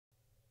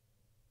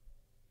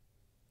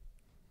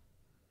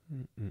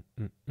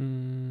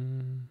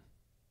Mm-mm-mm-mm.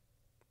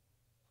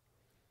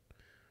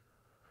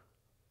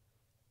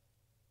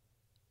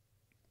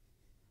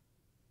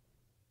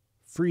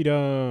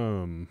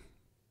 Freedom.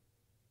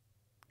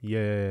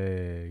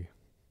 Yay.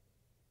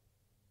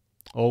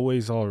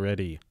 Always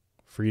already.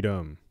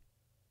 Freedom.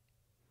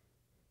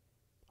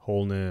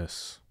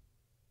 Wholeness.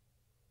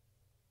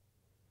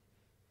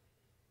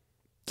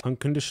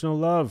 Unconditional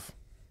love.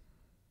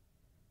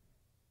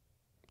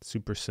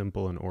 Super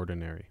simple and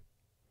ordinary.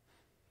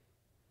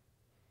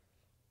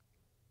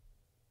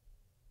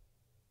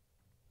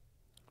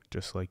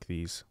 Just like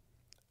these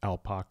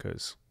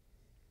alpacas.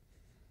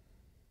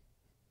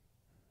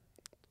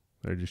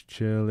 They're just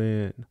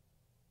chilling.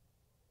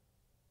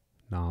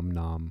 Nom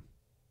nom.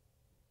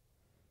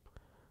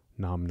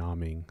 Nom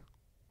nomming.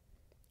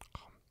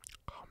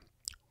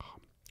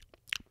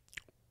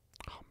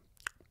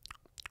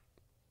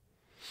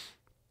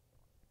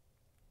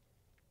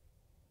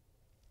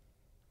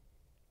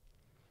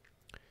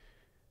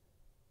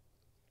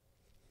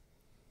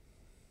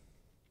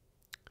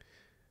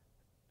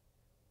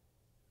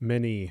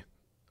 Many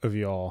of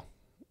y'all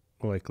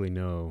likely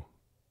know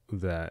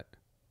that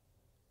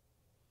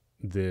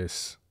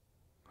this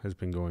has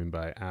been going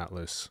by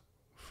Atlas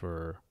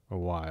for a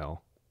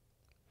while,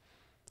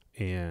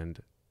 and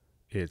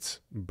its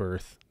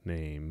birth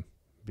name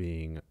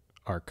being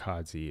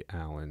Arkadzi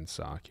Alan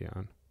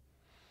Sakyan.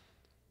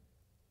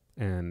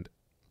 And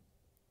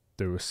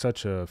there was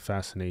such a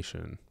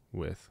fascination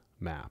with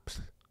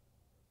maps,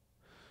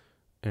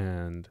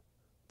 and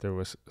there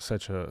was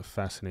such a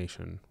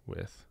fascination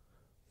with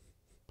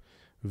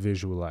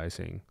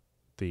visualizing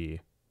the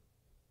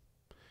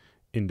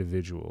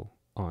individual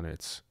on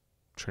its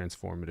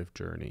transformative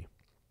journey.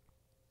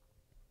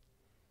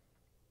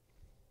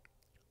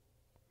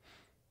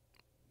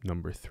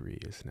 Number 3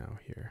 is now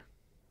here.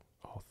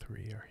 All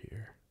 3 are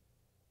here.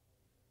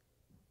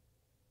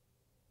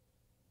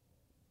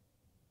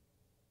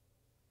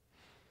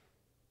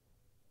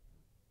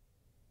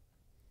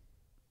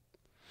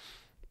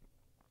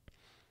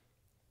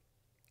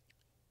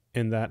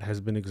 And that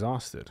has been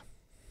exhausted.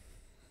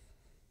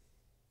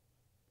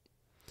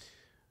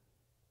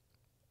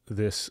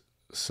 This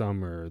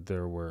summer,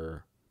 there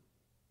were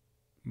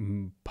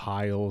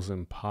piles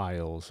and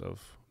piles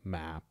of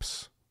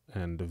maps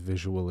and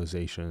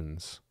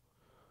visualizations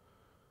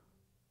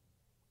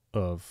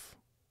of,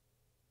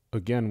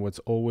 again, what's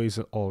always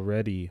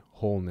already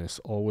wholeness,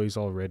 always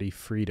already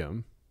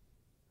freedom,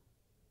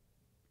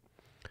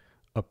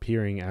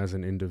 appearing as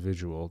an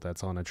individual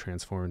that's on a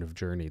transformative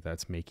journey,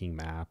 that's making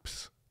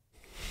maps.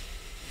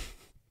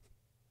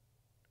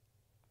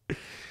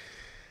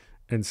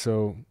 And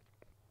so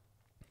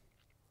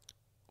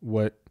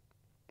what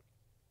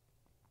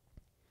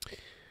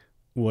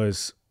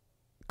was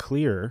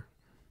clear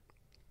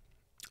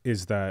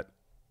is that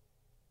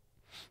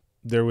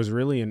there was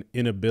really an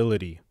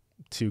inability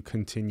to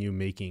continue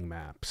making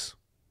maps.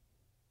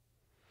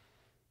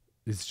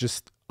 It's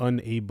just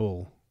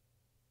unable,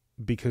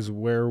 because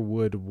where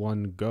would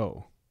one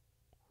go?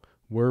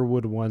 Where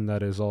would one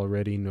that is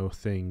already no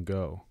thing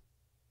go?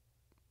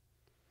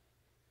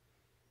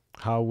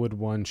 How would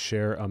one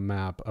share a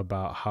map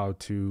about how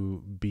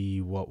to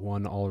be what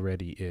one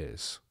already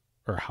is,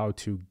 or how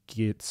to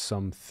get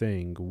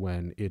something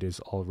when it is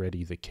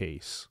already the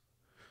case?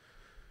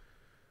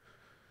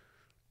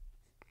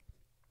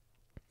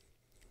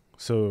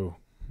 So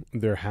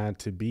there had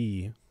to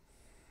be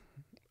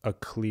a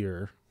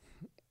clear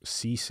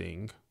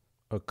ceasing,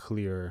 a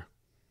clear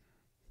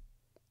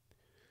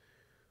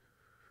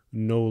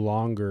no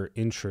longer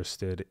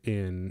interested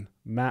in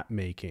map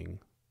making,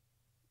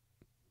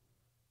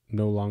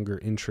 no longer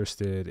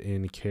interested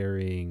in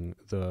carrying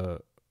the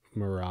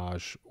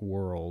Mirage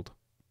world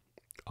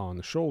on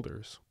the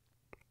shoulders.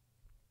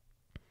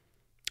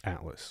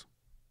 Atlas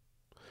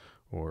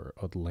or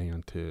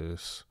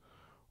Atlantis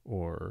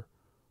or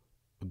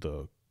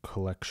the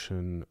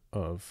collection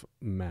of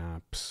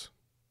maps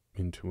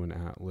into an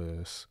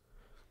atlas.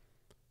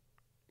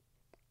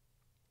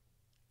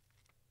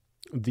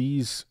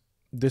 This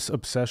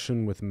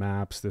obsession with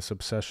maps, this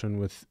obsession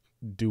with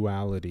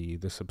duality,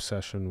 this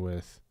obsession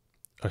with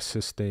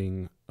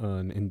assisting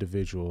an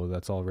individual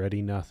that's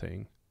already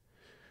nothing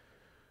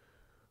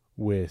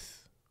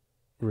with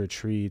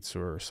retreats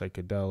or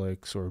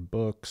psychedelics or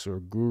books or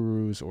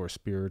gurus or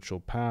spiritual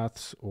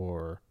paths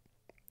or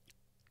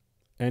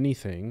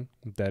anything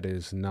that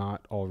is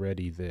not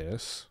already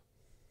this,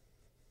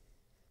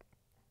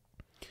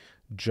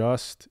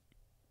 just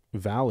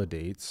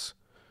validates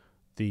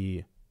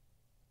the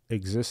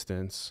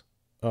existence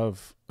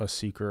of a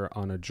seeker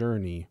on a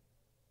journey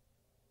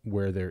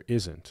where there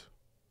isn't.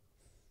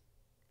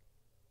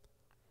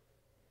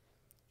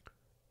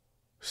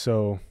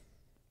 So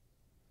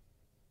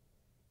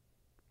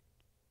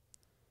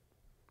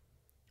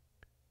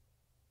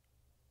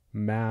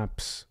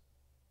maps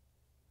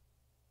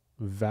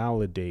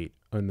validate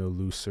an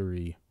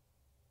illusory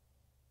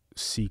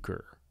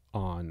seeker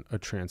on a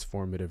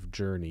transformative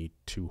journey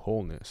to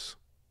wholeness.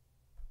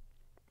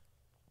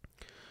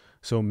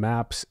 So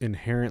maps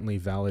inherently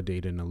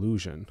validate an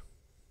illusion.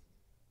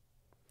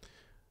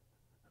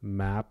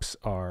 Maps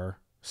are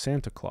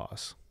Santa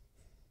Claus.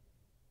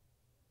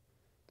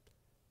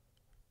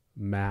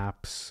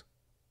 Maps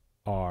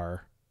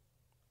are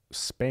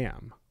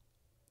spam.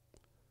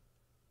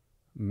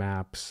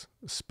 Maps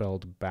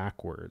spelled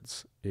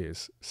backwards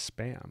is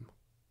spam.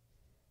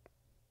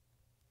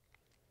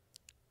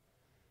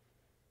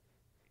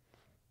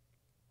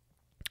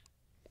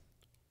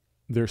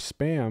 They're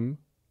spam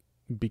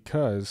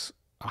because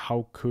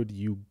how could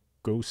you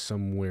go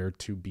somewhere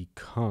to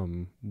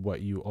become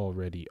what you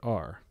already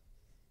are?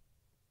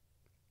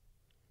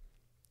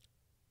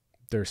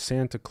 They're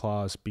Santa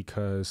Claus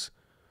because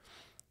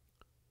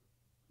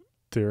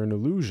they're an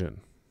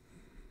illusion.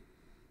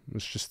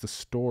 It's just a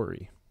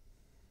story.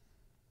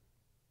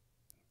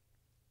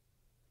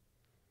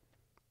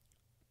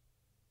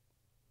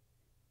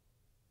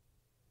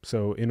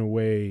 So in a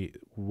way,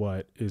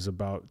 what is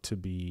about to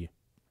be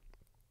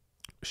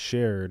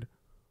shared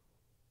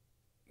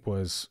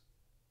was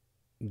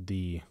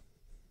the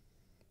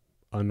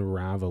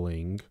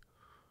unraveling,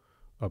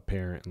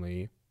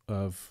 apparently,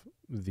 of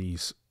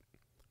these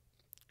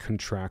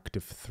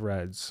contractive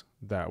threads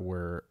that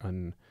were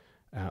an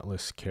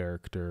Atlas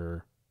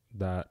character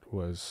that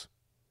was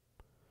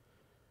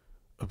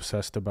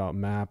obsessed about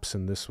maps,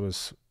 and this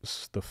was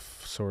the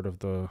sort of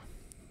the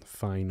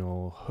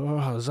final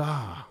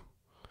huzzah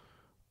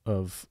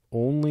of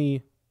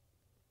only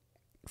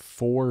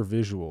 4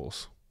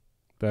 visuals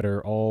that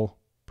are all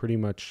pretty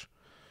much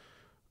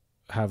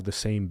have the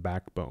same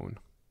backbone.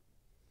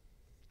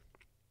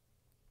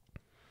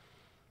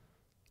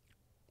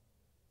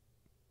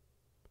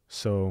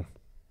 So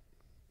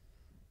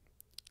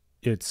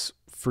it's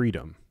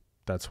freedom.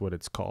 That's what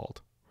it's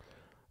called.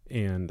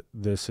 And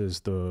this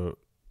is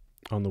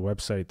on the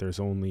website, there's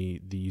only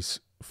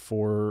these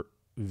 4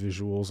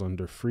 visuals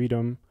under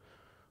freedom.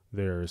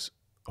 There's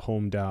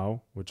Home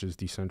DAO, which is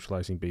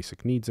decentralizing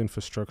basic needs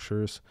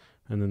infrastructures,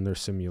 and then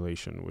there's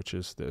simulation, which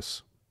is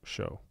this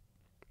show.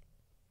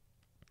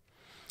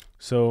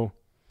 So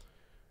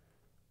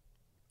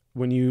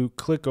when you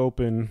click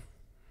open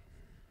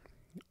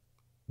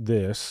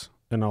this,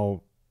 and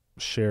I'll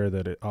share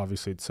that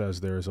it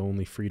says there is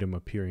only freedom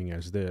appearing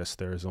as this,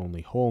 there is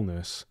only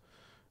wholeness,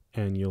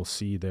 and you'll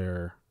see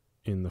there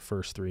in the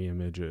first 3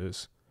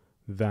 images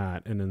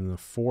that, and in the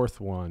 4th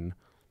one,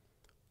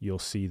 you'll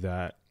see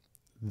that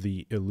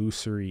the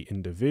illusory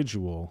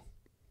individual,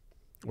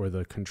 or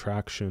the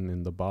contraction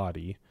in the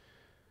body,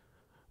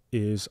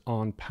 is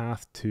on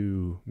path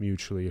to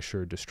mutually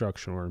assured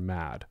destruction, or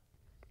MAD,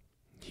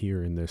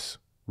 here in this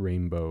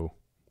rainbow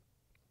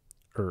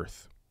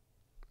earth.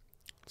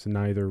 It's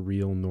neither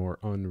real nor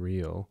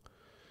unreal,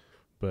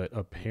 but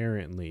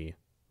apparently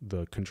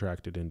the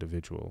contracted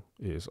individual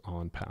is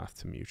on path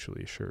to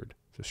mutually assured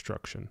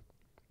destruction.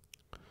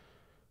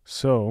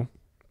 So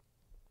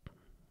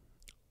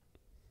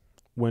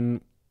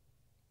when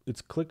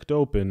it's clicked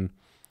open,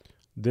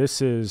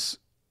 this is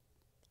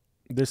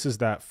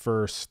that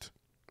first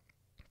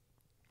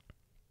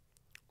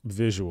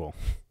visual.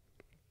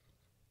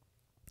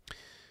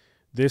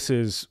 This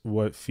is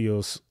what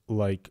feels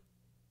like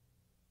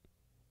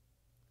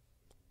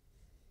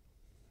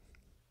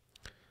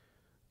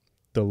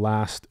the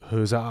last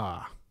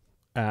huzzah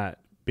at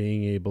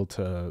being able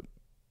to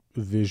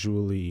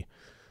visually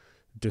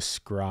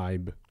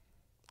describe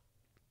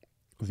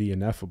the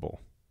ineffable.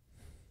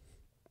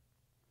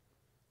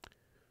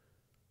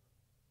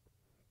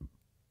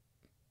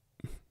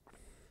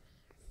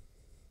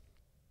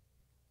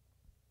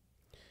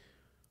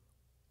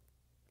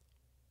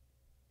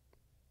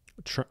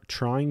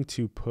 Trying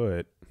to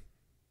put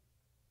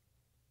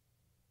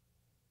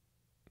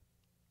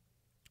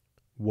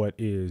what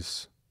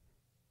is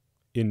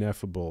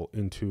ineffable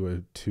into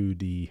a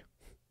 2D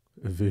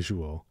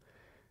visual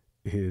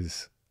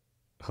is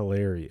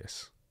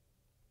hilarious.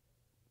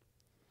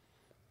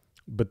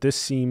 But this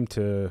seemed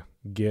to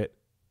get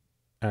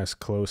as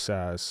close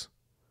as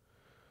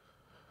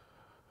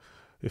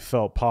it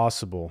felt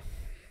possible.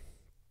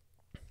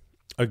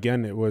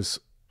 Again, it was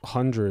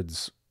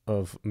hundreds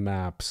of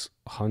maps,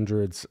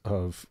 hundreds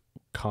of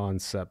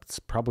concepts,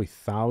 probably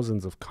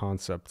thousands of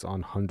concepts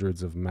on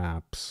hundreds of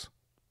maps,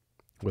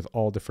 with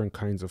all different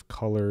kinds of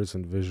colors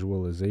and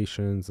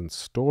visualizations and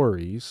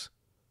stories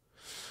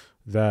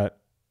that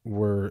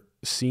were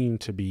seen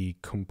to be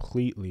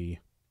completely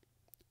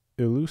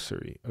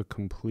illusory, a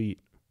complete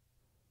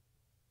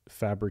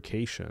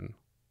fabrication,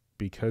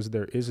 because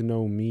there is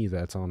no me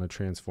that's on a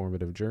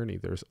transformative journey.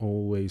 There's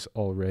always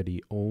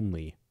already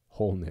only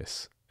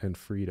wholeness and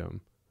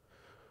freedom,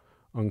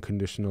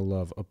 unconditional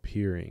love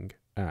appearing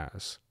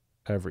as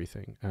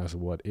everything, as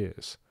what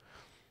is.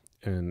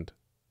 And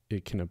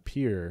it can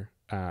appear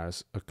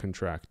as a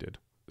contracted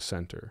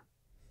center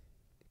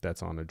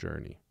that's on a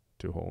journey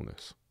to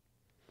wholeness.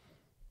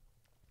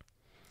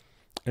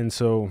 And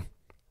so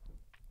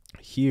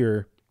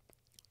here,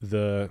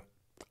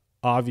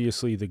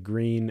 obviously the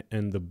green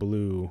and the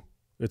blue,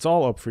 it's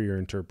all up for your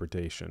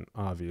interpretation.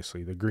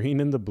 Obviously the green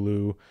and the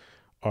blue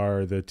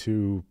are the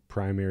two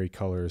primary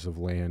colors of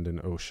land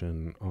and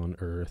ocean on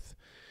Earth.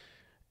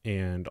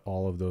 And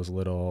all of those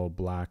little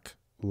black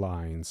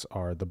lines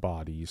are the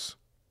bodies.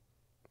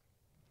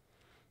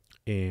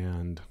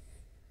 And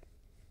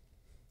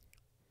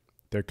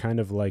they're kind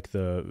of like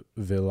the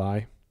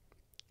villi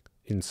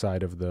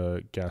inside of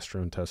the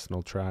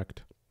gastrointestinal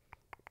tract.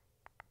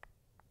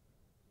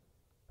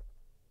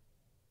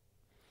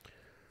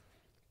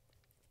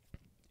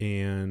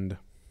 And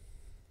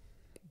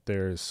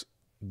there's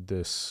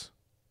this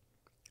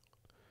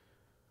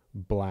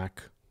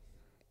black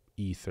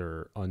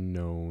ether,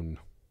 unknown,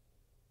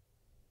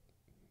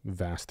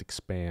 vast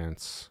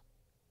expanse,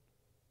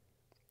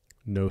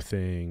 no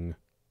thing,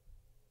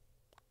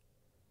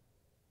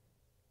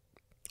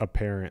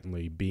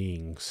 apparently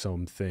being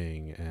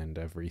something and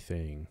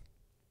everything.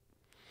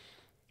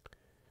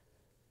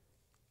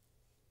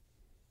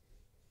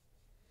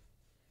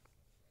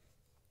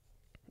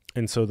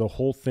 And so the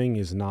whole thing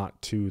is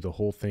not two, the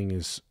whole thing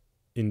is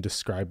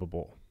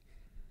indescribable.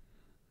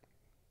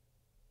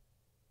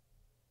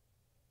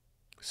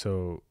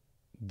 So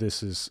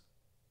this is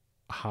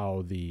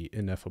how the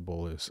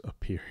ineffable is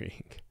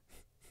appearing.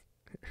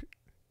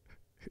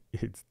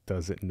 It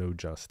does it no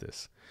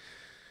justice.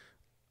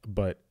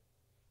 But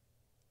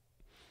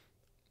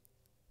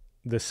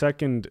the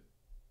second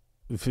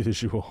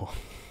visual,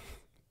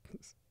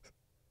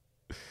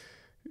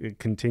 it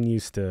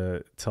continues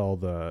to tell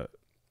the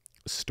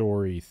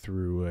story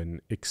through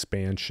an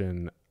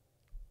expansion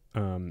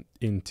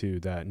into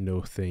that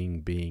no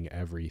thing being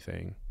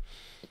everything.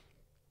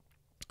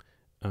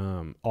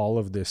 All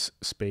of this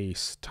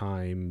space,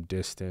 time,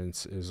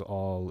 distance is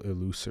all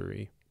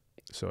illusory.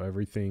 So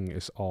everything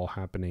is all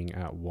happening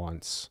at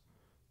once,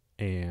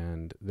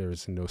 and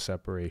there's no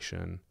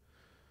separation,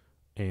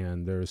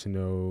 and there's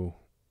no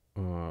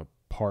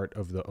part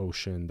of the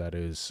ocean that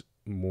is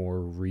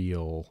more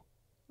real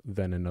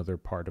than another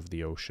part of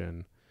the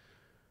ocean.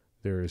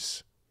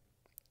 There's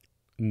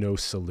no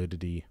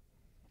solidity.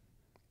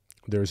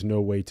 There's no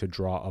way to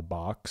draw a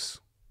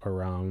box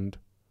around.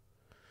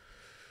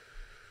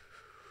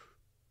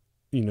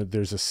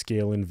 There's a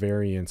scale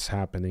invariance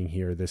happening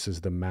here. This is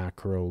the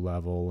macro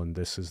level and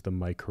this is the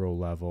micro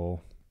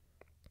level.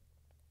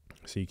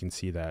 So you can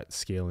see that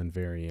scale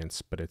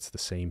invariance, but it's the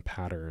same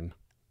pattern,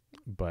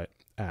 but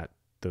at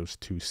those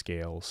two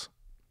scales.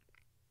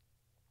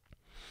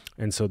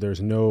 And so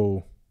there's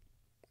no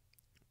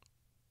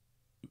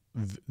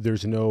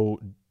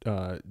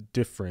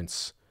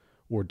difference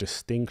or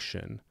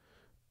distinction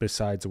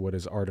besides what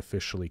is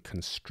artificially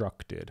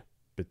constructed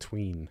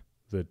between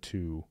the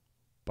two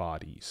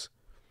bodies,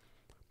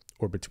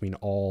 or between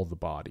all the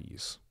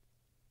bodies.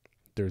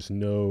 There's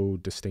no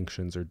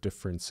distinctions or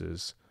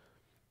differences.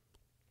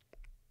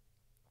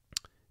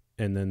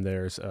 And then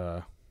there's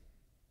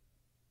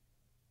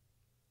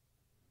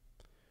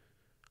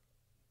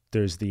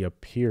the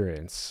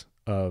appearance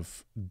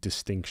of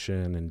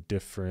distinction and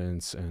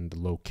difference and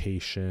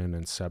location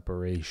and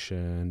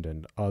separation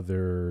and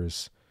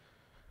others.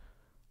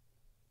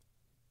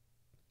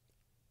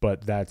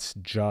 But that's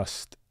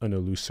just an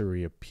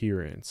illusory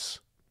appearance,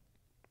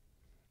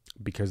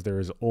 because there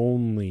is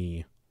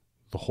only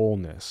the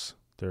wholeness.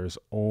 There's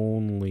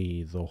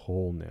only the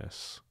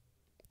wholeness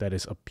that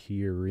is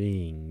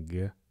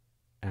appearing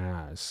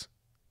as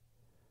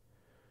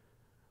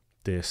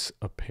this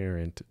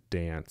apparent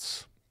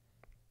dance.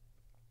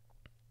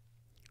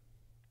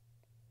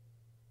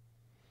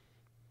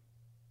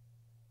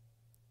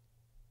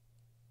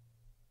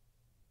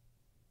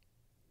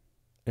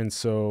 And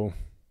so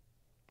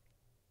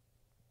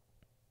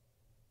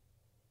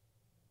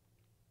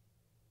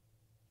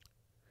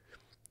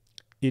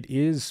it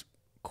is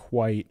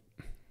quite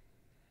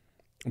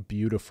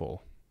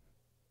beautiful,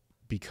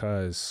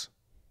 because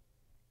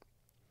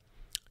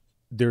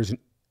there's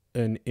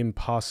an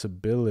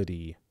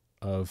impossibility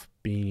of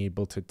being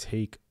able to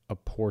take a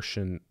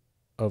portion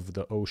of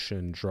the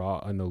ocean, draw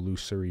an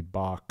illusory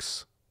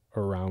box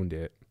around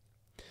it,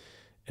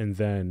 and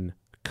then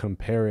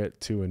compare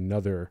it to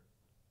another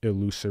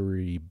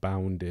illusory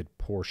bounded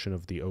portion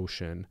of the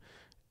ocean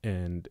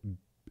and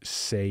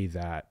say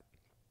that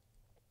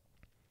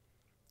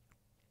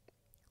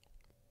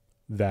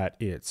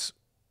it's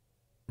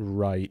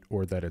right,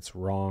 or that it's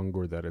wrong,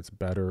 or that it's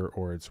better,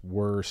 or it's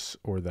worse,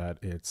 or that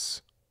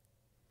it's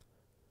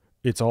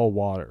all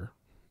water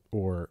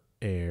or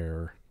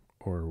air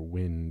or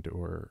wind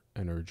or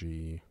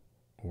energy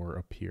or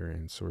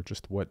appearance or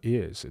just what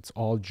is. It's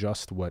all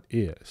just what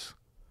is.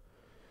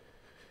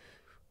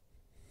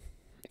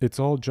 It's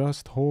all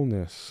just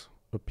wholeness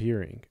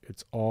appearing.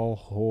 It's all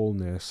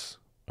wholeness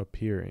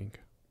appearing.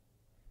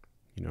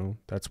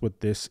 That's what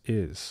this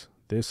is.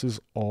 This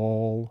is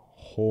all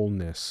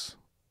wholeness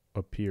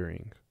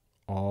appearing.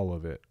 All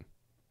of it.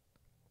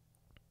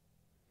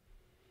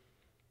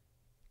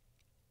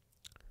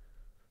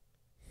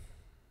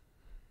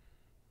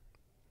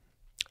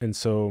 And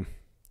so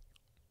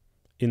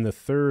in the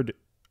third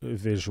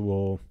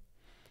visual,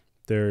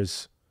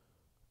 there's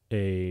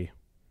a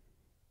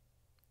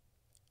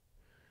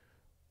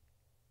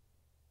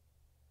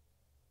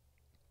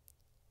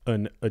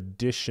an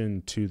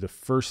addition to the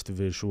first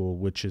visual,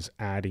 which is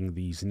adding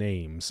these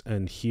names.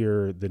 And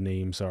here the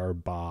names are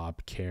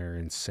Bob,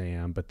 Karen,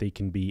 Sam, but they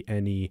can be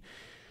any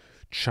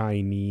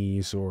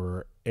Chinese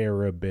or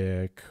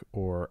Arabic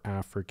or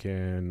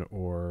African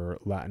or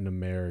Latin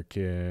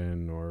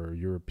American or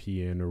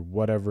European or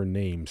whatever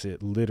names.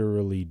 It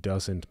literally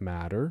doesn't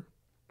matter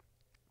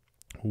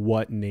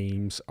what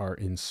names are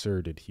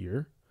inserted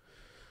here.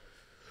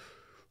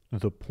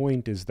 The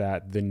point is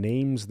that the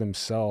names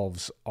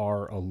themselves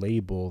are a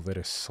label that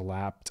is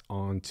slapped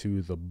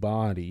onto the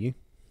body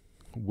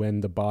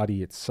when the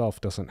body itself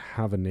doesn't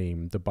have a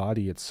name. The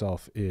body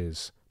itself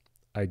is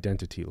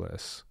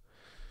identityless.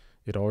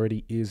 It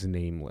already is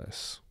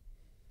nameless.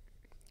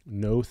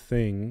 No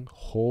thing,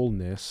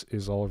 wholeness,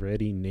 is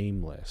already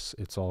nameless.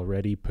 It's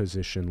already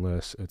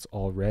positionless. It's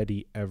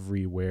already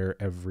everywhere,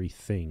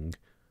 everything.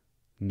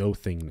 No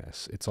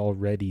thingness. It's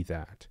already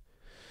that.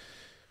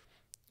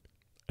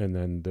 And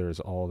then there's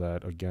all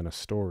that, again, a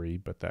story,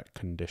 but that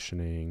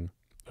conditioning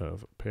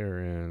of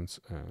parents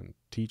and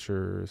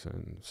teachers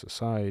and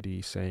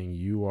society saying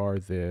you are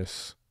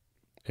this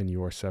and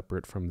you are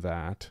separate from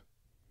that.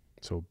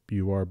 So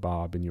you are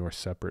Bob and you are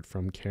separate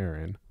from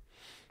Karen.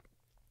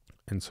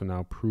 And so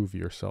now prove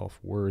yourself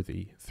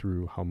worthy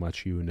through how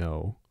much you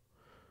know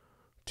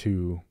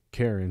to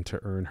Karen to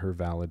earn her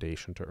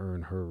validation, to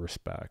earn her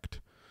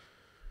respect.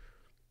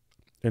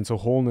 And so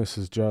wholeness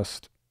is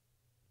just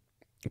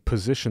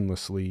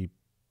positionlessly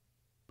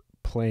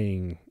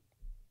playing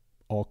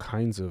all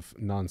kinds of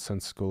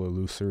nonsensical,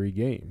 illusory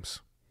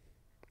games.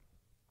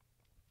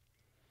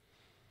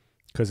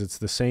 Because it's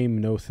the same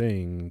no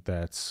thing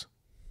that's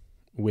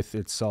with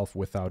itself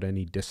without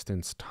any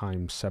distance,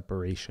 time,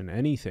 separation,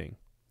 anything.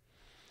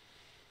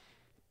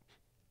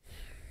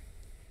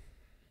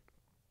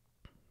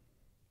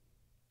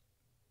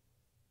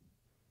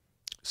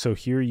 So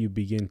here you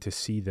begin to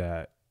see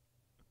that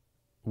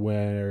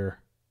where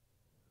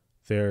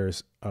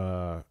there's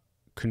a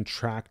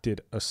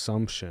contracted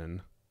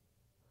assumption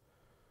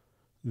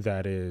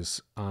that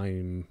is,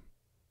 I'm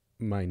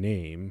my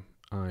name,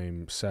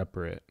 I'm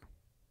separate.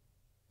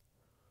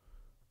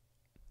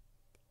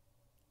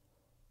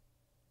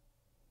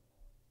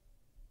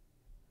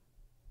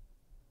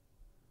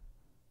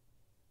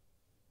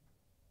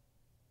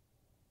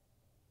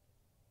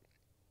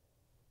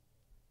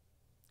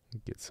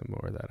 Get some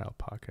more of that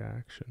alpaca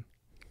action.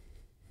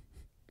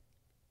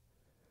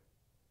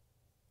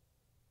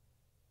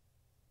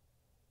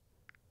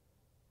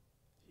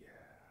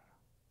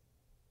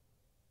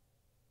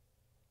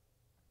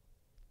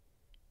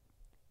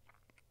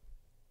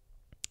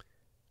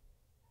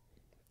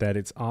 That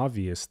it's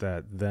obvious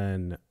that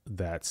then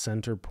that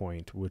center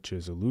point, which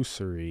is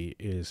illusory,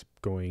 is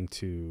going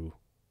to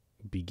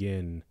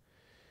begin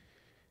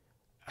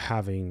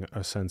having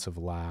a sense of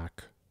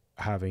lack,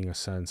 having a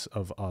sense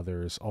of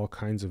others, all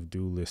kinds of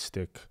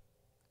dualistic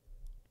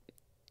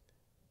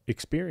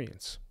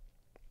experience.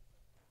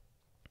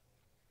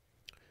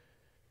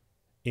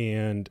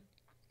 And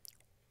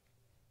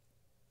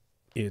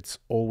it's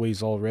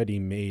always already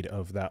made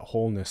of that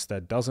wholeness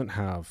that doesn't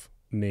have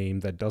name,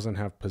 that doesn't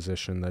have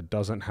position, that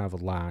doesn't have a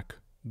lack.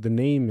 The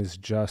name is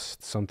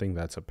just something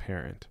that's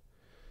apparent.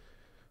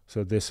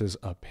 So this is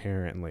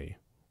apparently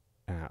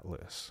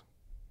Atlas,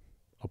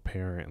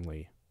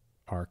 apparently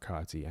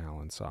Arkadzi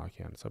Alan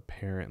Sakyan. It's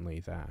apparently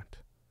that.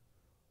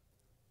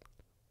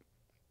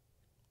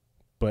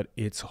 But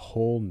it's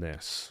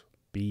wholeness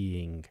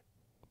being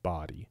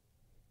body.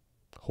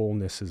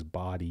 Wholeness is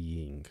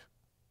bodying.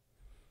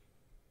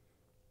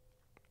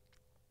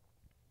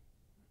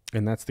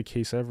 And that's the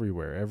case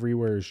everywhere.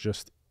 Everywhere is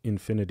just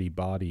infinity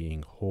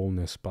bodying,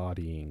 wholeness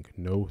bodying,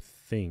 no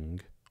thing,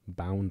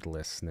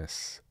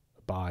 boundlessness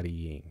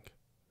bodying.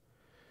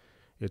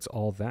 It's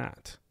all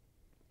that.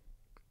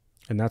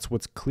 And that's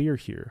what's clear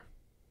here.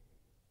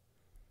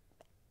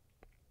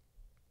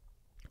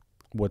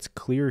 What's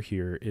clear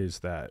here is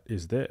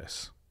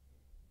this.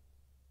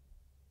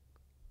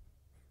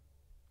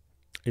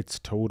 It's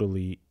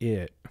totally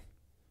it.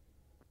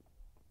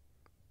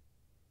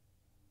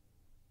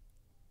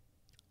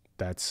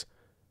 That's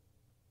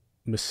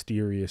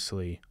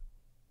mysteriously,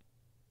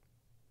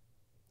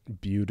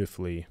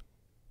 beautifully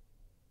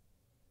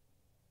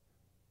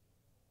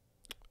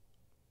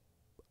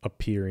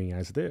appearing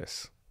as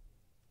this.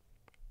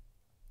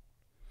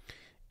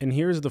 And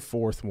here's the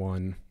fourth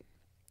one.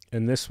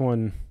 And this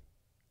one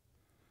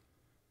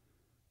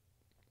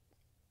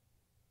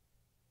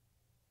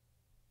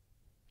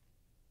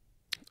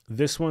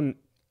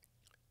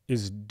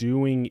is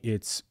doing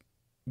its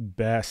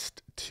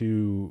best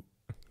to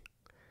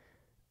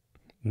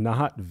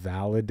not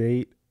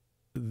validate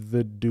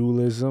the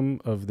dualism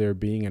of there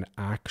being an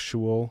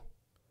actual,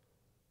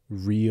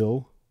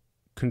 real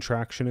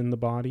contraction in the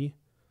body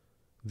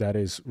that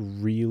is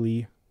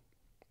really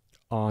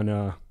on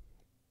a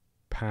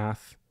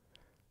path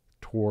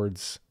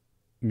towards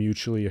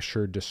mutually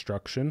assured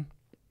destruction.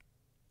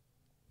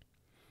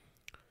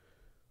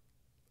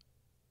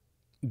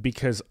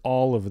 Because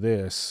all of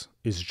this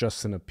is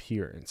just an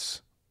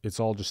appearance. it's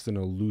all just an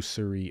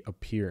illusory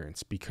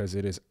appearance, because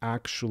it is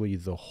actually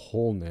the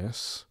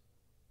wholeness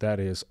that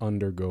is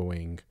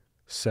undergoing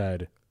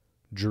said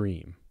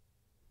dream.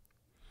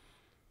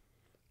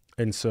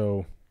 And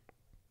so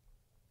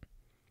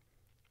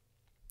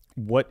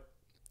what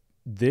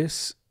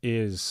this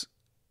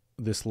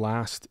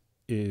last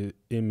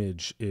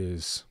image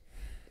is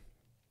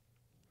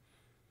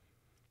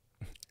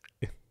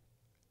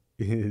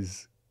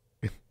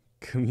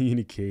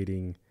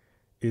communicating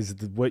is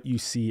what you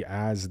see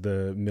as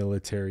the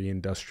military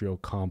industrial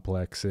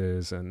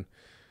complexes and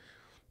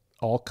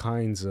all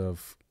kinds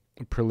of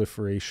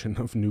proliferation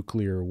of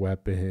nuclear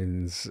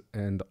weapons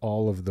and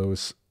all of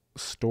those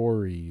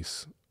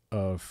stories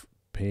of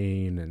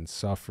pain and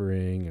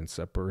suffering and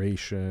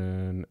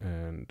separation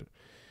and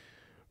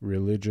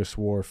religious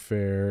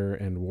warfare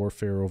and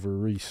warfare over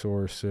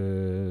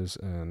resources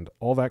and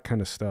all that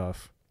kind of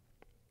stuff.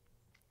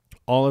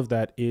 All of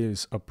that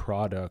is a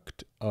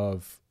product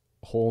of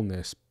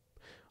wholeness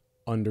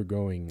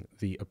undergoing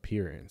the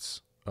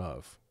appearance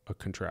of a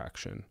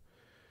contraction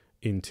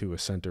into a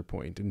center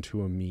point,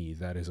 into a me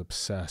that is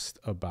obsessed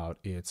about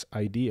its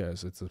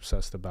ideas. It's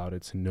obsessed about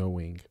its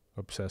knowing,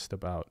 obsessed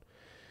about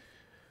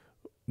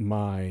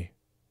my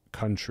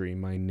country,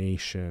 my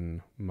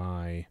nation,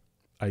 my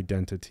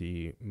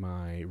identity,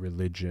 my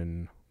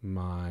religion,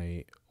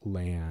 my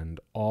land.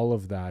 All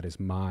of that is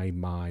my,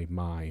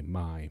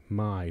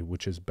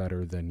 which is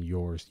better than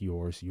yours,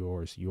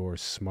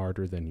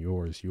 smarter than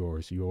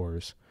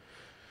yours,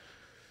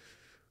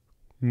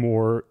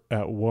 more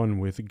at one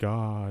with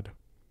God,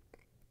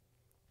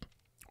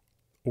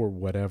 or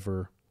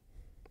whatever.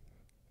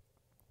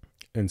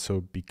 And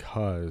so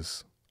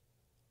because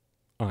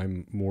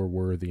I'm more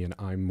worthy and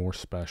I'm more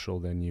special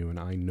than you and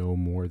I know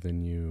more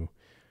than you,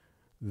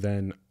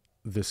 then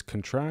this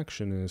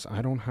contraction is,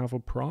 I don't have a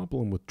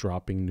problem with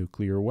dropping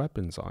nuclear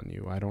weapons on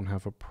you. I don't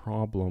have a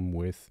problem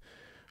with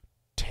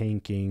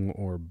tanking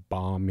or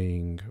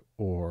bombing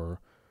or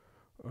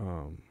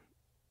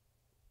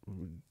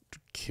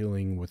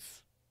killing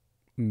with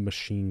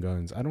machine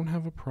guns. I don't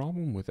have a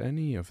problem with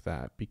any of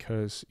that,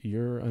 because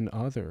you're an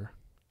other.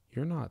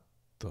 You're not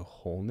the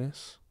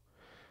wholeness.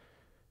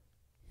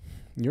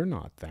 You're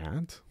not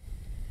that.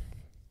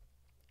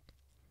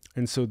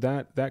 And so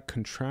that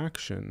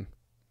contraction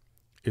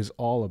is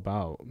all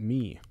about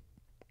me.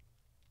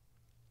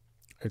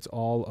 It's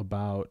all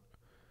about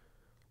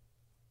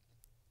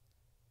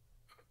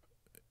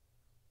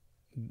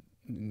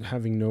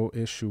having no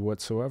issue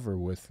whatsoever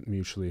with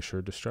mutually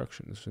assured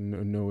destruction. There's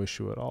no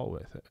issue at all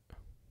with it.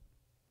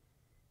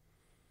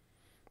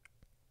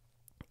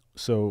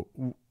 So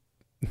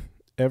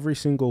every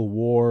single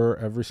war,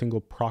 every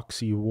single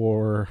proxy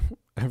war,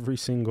 every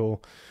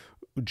single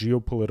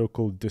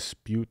geopolitical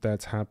dispute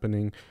that's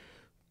happening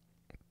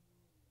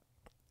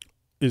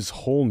is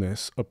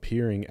wholeness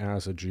appearing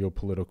as a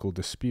geopolitical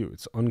dispute.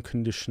 It's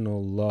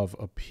unconditional love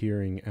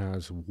appearing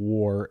as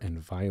war and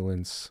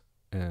violence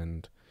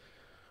and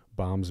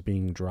bombs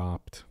being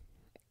dropped,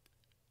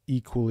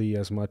 equally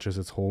as much as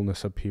its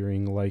wholeness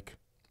appearing like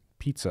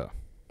pizza.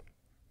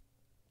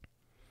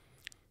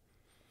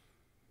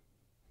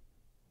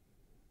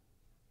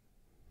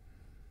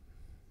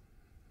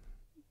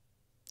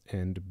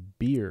 And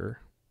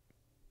beer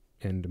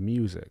and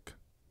music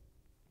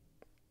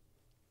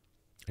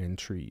and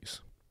trees.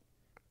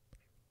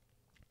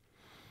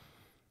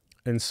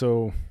 And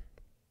so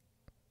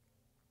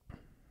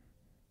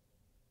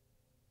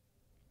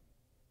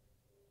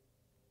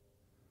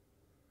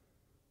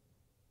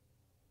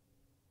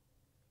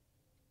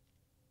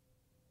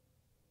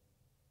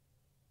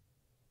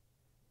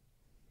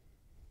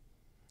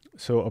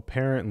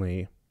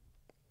apparently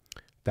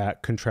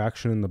that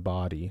contraction in the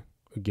body,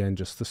 again,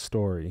 just the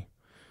story,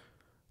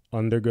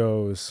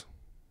 undergoes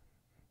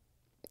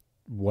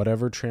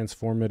whatever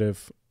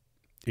transformative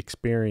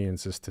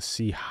experience is to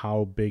see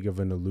how big of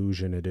an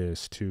illusion it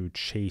is to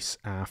chase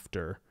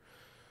after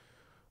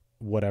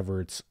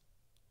whatever it's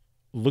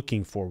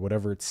looking for,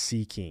 whatever it's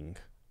seeking,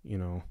 you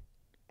know.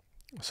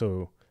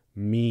 So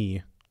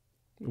me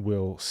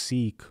will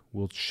seek,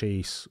 will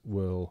chase,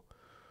 will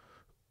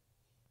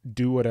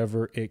do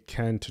whatever it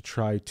can to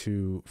try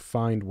to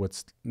find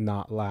what's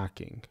not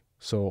lacking.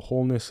 So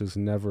wholeness is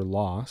never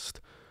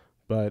lost,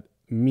 but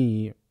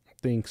me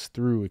thinks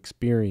through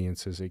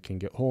experiences it can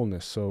get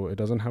wholeness. So it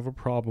doesn't have a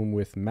problem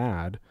with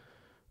MAD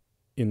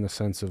in the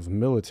sense of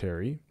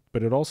military,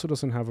 but it also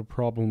doesn't have a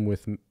problem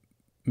with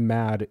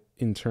MAD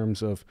in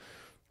terms of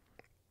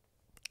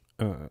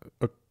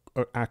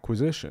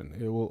acquisition.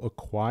 It will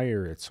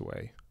acquire its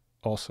way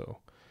also.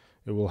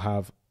 It will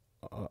have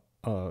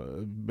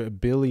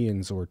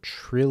billions or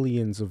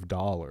trillions of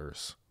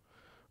dollars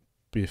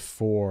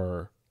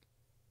before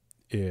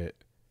it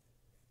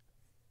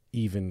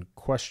even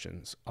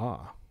questions,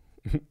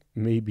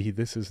 maybe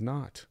this is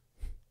not,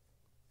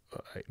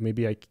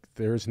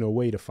 there's no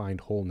way to find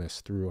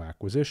wholeness through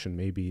acquisition.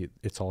 Maybe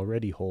it's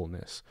already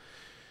wholeness.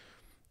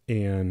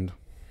 And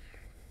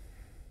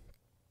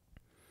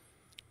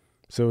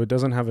so it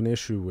doesn't have an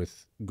issue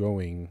with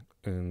going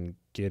and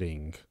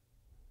getting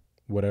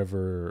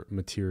whatever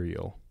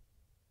material,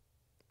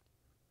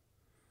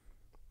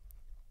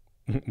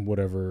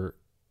 whatever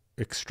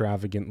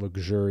extravagant,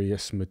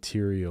 luxurious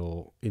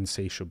material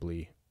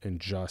insatiably, and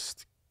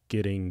just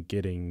getting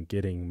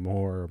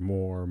more,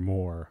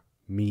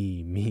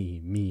 me,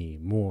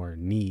 more,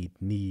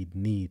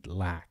 need,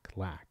 lack.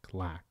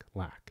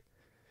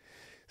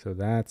 So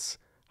that's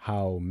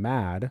how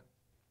mad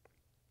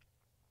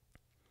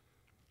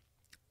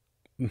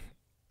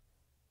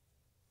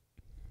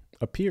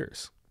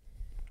appears.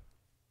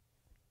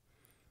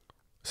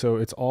 So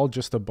it's all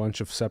just a bunch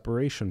of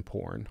separation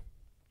porn.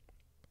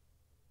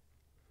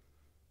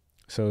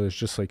 So it's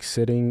just like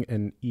sitting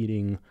and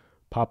eating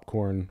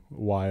popcorn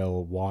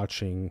while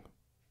watching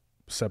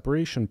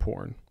separation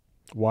porn,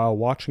 while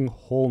watching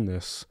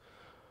wholeness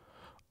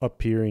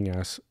appearing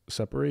as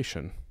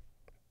separation.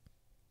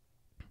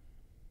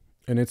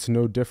 And it's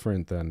no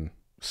different than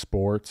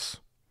sports,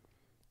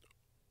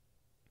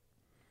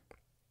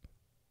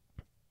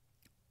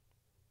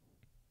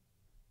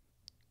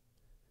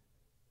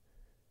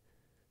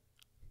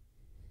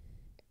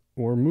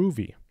 or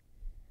movie.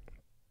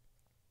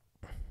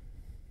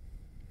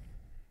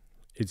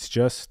 It's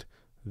just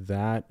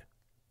that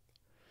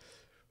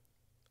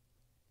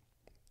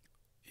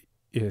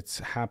it's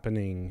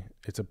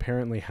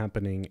apparently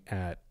happening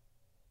at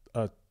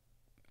a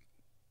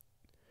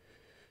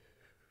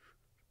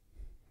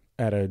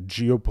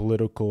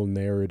geopolitical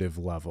narrative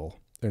level.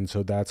 And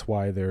so that's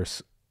why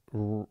there's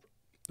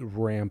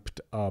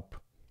ramped up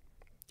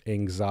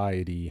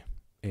anxiety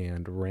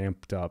and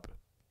ramped up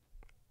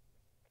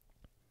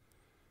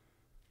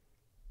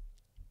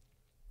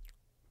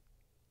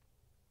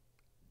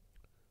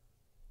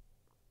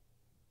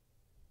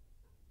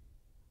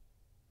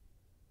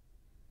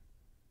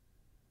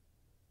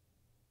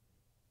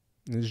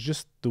it's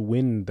just the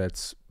wind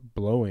that's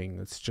blowing.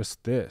 It's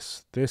just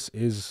this. This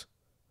is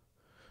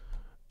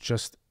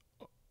just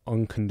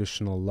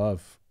unconditional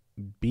love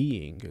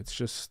being. It's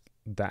just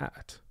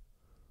that.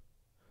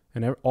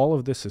 And all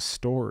of this is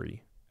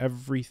story.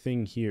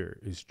 Everything here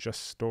is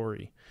just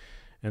story.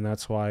 And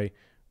that's why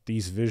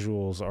these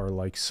visuals are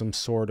like some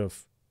sort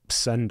of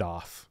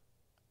send-off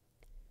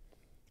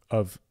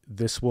of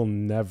this will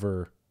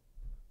never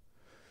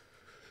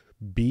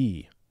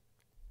be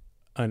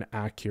an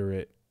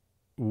accurate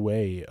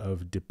way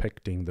of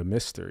depicting the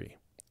mystery.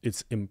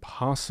 It's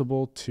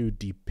impossible to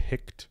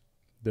depict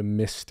the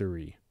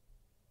mystery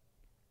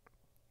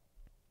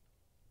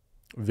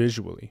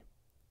visually.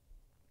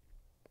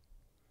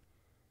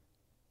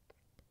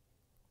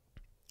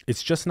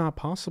 It's just not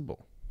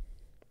possible.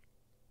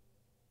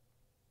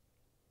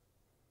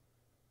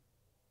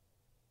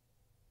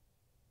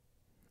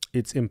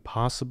 It's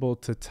impossible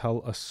to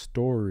tell a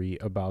story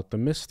about the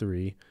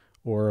mystery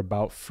or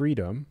about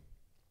freedom,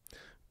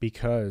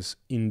 because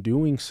in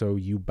doing so,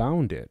 you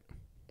bound it.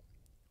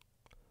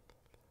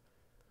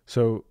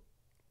 So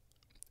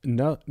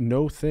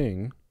no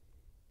thing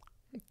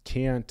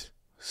can't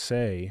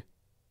say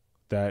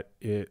that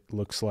it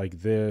looks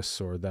like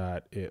this or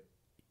that it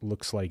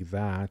looks like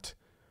that,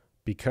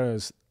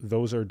 because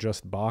those are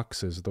just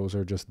boxes, those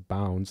are just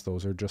bounds,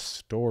 those are just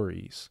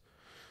stories.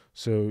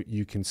 So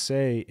you can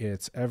say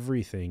it's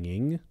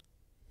everythinging,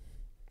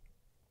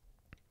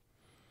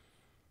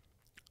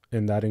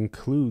 and that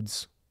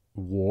includes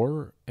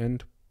war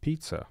and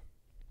pizza.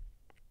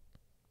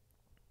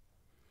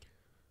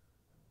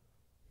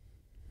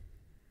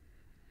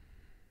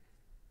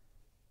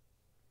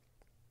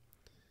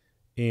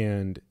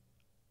 And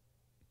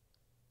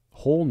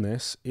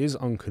wholeness is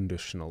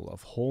unconditional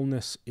love.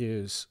 Wholeness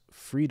is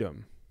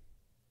freedom.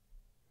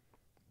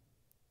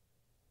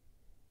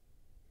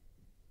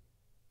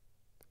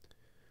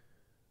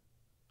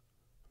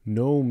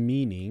 No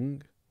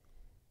meaning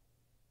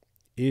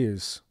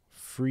is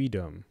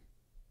freedom.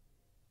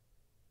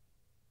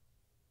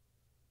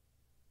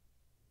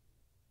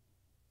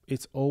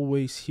 It's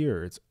always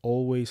here. It's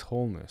always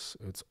wholeness.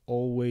 It's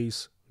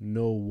always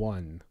no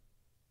one,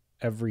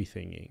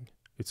 everythinging.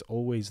 It's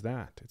always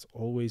that. It's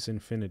always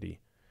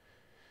infinity.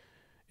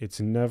 It's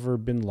never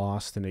been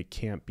lost and it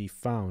can't be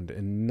found.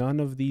 And none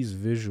of these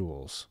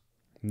visuals,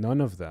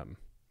 none of them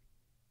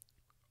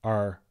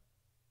are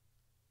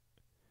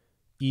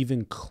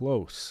even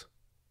close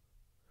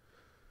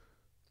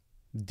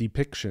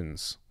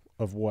depictions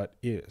of what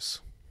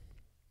is.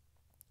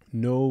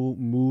 No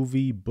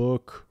movie,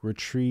 book,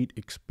 retreat,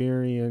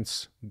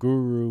 experience,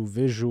 guru,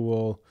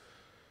 visual,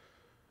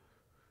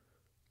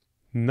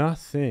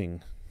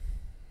 nothing,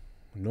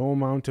 no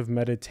amount of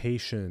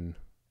meditation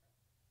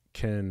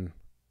can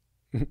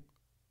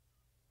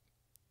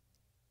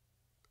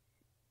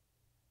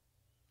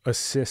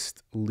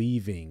assist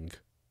leaving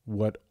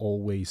what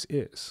always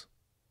is.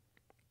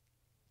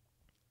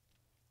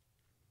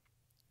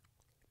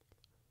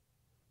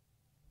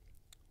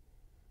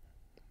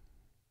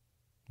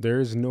 There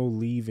is no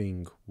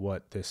leaving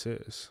what this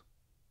is.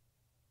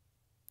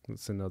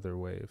 That's another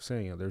way of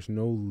saying it. There's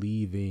no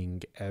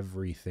leaving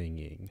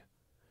everythinging.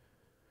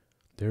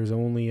 There's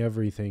only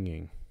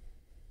everythinging.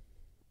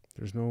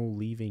 There's no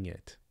leaving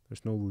it.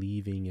 There's no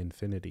leaving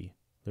infinity.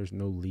 There's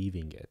no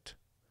leaving it.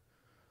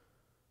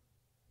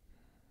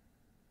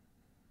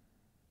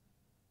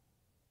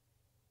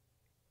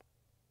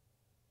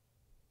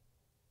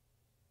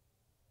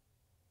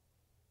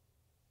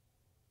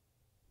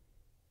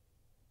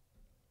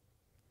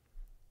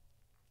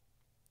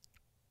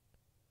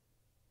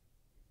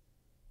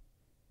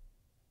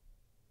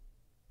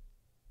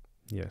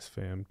 Yes,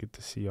 fam. Good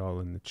to see y'all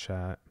in the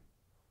chat.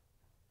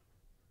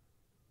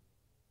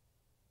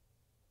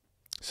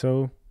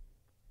 So,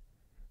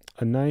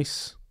 a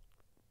nice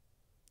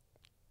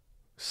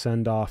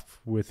send off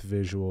with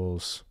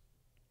visuals.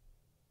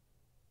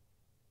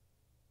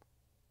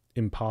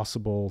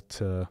 Impossible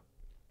to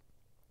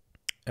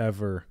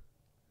ever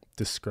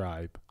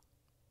describe,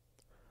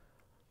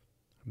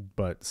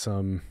 but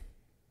some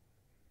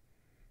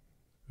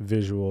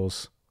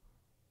visuals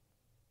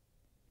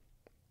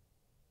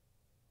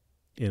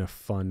in a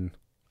fun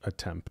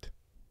attempt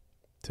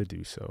to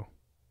do so.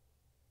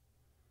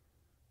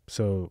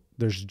 So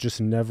there's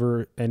just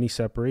never any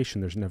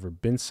separation. There's never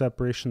been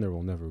separation. There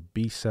will never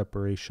be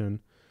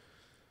separation.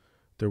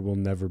 There will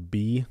never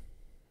be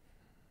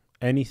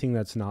anything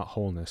that's not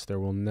wholeness. There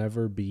will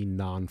never be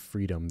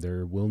non-freedom.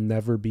 There will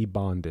never be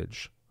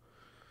bondage.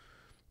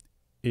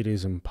 It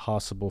is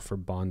impossible for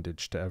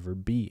bondage to ever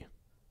be.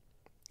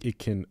 It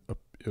can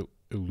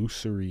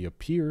illusory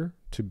appear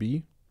to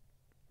be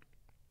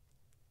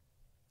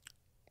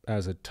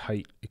as a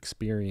tight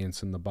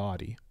experience in the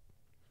body,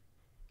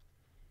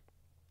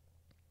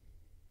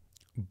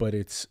 but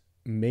it's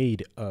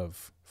made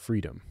of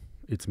freedom.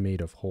 It's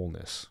made of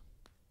wholeness.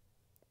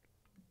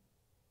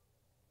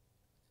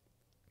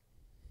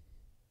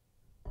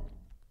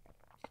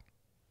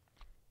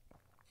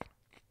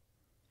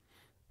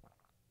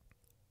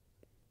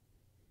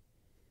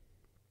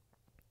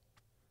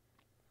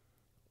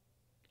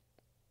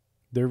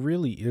 There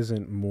really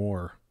isn't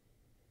more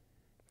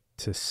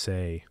to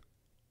say.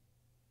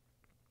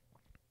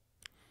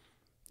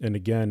 And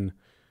again,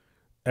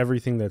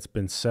 everything that's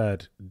been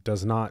said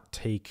does not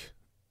take...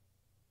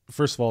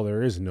 First of all,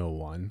 there is no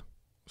one.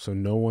 So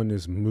no one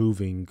is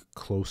moving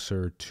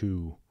closer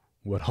to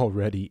what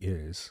already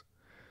is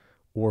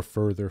or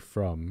further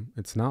from.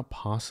 It's not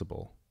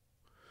possible.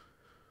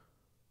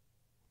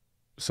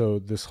 So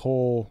this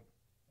whole...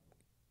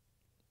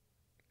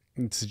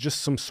 It's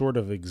just some sort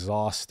of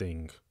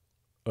exhausting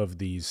of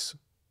these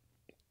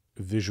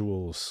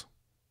visuals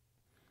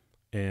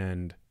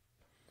and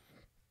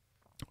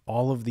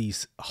all of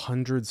these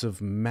hundreds of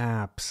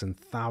maps and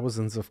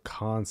thousands of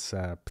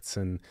concepts,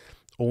 and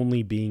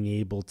only being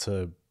able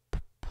to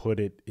put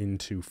it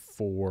into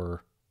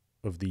 4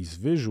 of these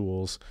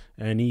visuals,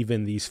 and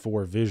even these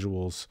 4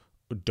 visuals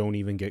don't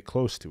even get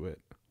close to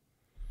it.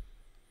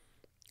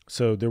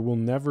 So there will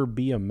never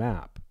be a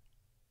map.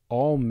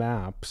 All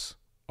maps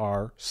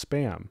are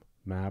spam.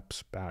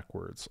 Maps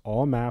backwards.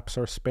 All maps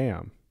are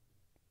spam.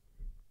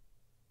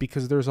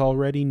 Because there's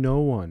already no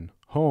one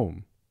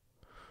home.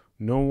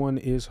 No one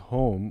is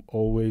home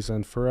always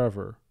and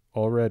forever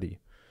already.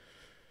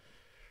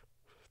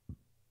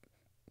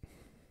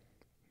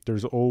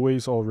 There's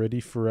always, already,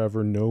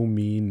 forever, no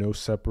me, no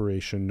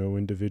separation, no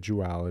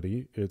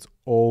individuality. It's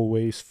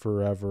always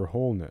forever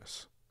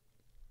wholeness.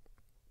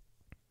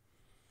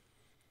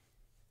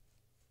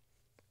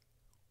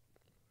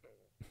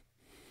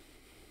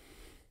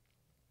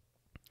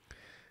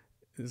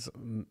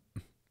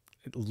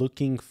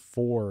 Looking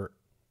for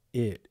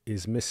it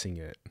is missing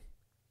it.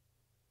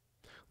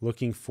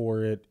 Looking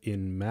for it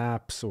in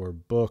maps or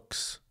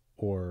books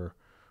or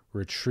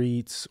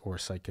retreats or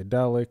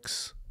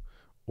psychedelics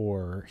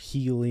or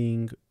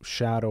healing,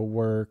 shadow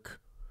work,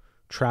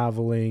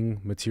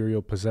 traveling,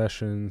 material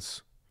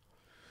possessions,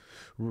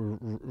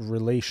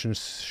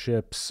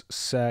 relationships,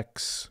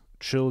 sex,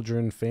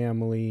 children,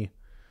 family.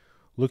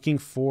 Looking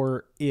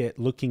for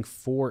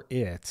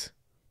it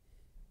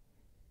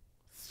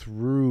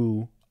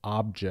through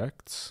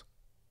objects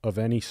of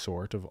any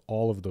sort, of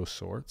all of those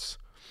sorts,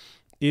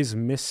 is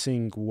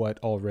missing what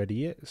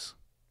already is.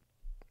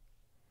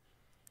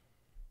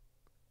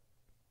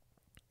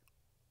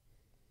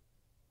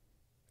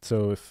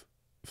 So if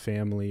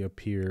family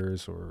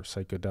appears, or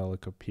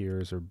psychedelic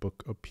appears, or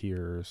book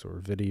appears, or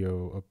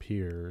video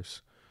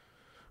appears,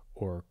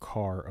 or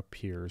car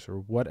appears, or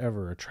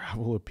whatever, a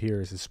travel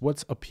appears, it's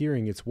what's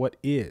appearing, it's what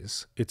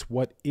is. It's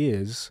what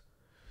is.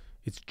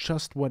 It's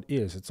just what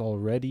is. It's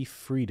already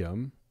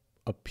freedom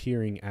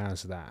appearing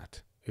as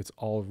that. It's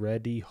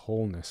already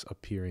wholeness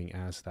appearing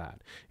as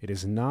that. It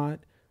is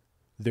not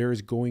there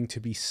is going to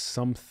be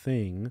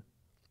something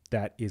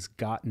that is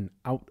gotten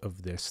out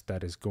of this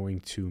that is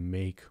going to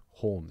make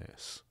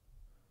wholeness.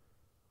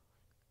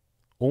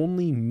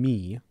 Only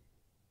me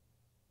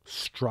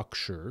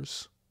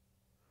structures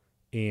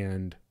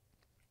and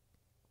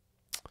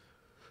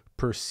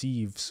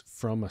perceives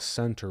from a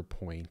center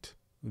point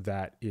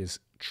that is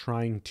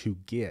trying to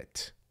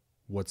get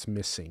what's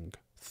missing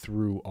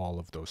through all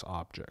of those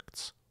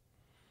objects.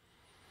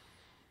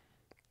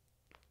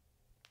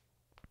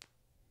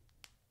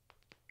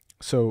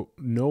 So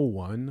no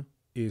one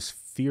is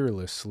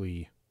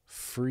fearlessly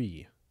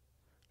free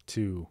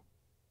to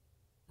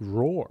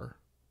roar,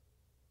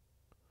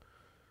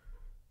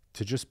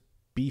 to just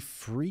be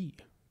free,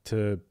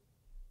 to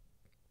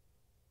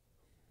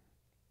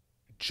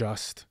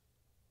just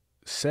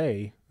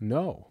say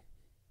no.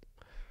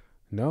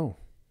 No.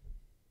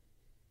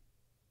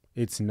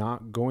 It's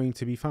not going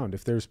to be found.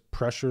 If there's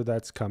pressure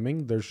that's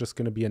coming, there's just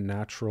going to be a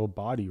natural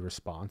body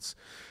response,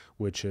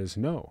 which is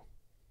no.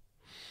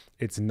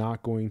 It's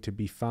not going to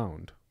be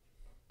found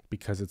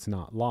because it's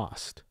not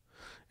lost.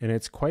 And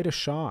it's quite a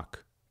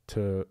shock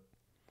to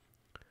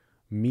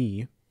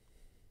me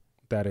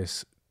that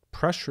is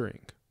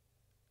pressuring.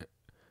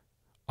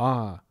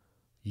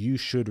 You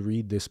should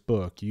read this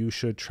book. You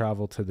should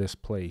travel to this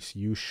place.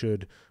 You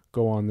should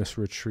go on this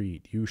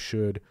retreat. You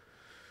should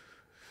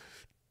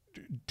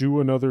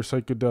do another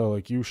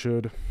psychedelic. You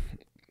should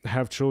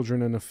have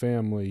children and a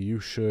family. You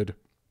should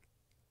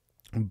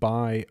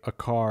buy a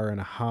car and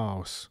a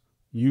house.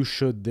 You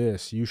should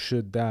this. You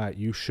should that.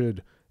 You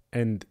should.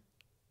 And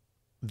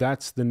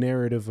that's the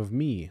narrative of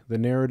me. The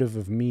narrative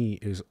of me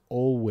is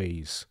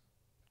always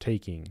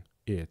taking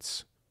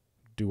its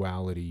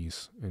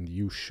dualities and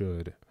you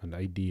should and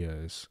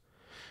ideas,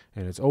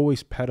 and it's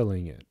always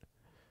peddling it.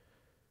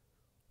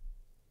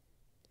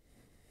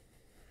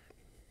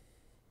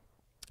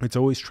 It's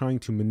always trying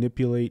to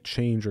manipulate,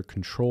 change, or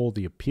control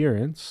the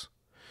appearance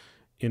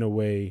in a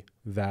way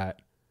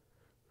that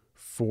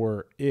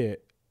for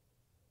it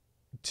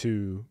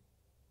to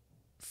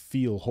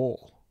feel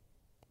whole.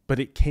 But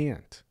it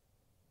can't,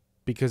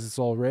 because it's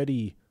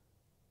already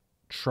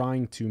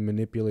trying to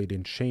manipulate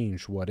and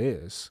change what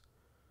is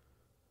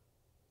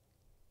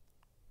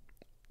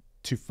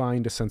to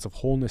find a sense of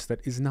wholeness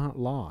that is not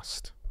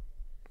lost.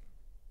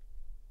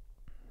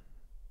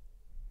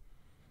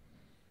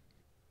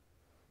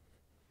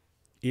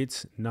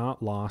 It's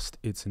not lost.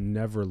 It's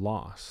never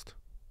lost.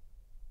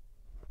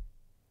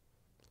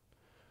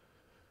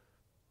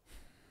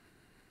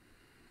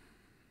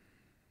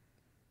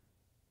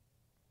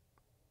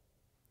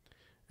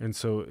 And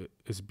so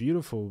it's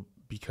beautiful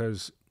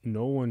because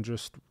no one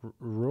just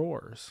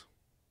roars.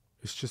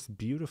 It's just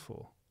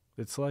beautiful.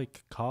 It's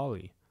like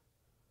Kali.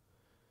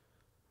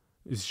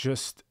 It's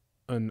just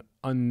an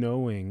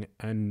unknowing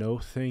and no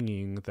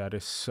thinging that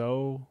is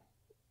so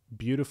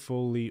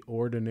beautifully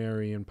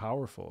ordinary and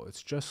powerful.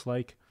 It's just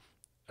like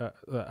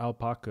the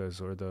alpacas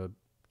or the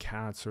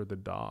cats or the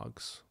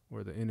dogs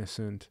or the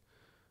innocent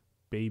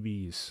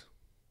babies,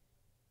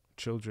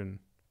 children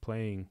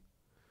playing,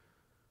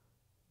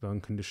 the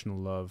unconditional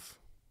love.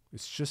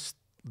 It's just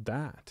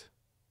that.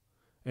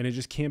 And it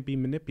just can't be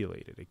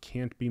manipulated. It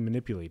can't be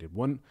manipulated.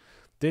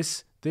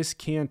 This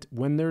can't,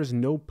 when there's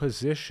no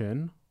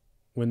position,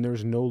 when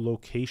there's no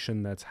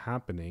location that's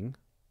happening,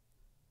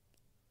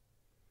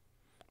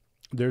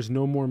 there's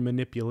no more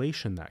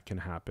manipulation that can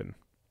happen.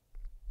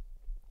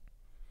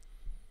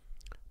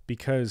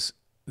 Because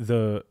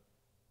the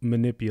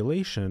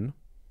manipulation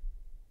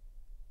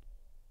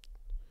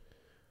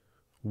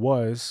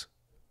was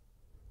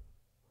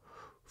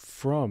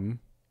from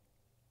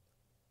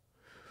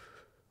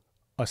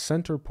a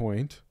center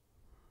point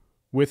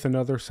with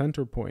another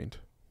center point,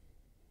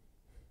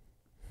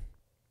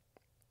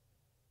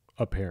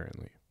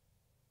 apparently.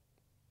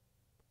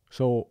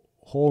 So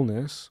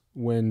wholeness,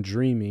 when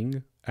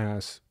dreaming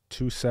as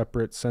two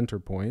separate center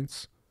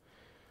points,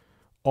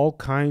 all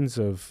kinds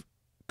of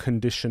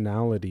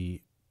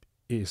conditionality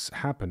is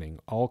happening,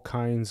 all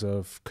kinds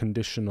of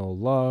conditional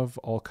love,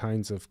 all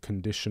kinds of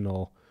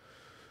conditional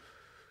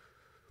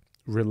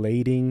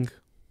relating.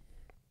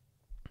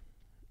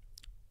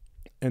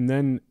 And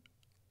then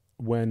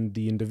when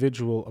the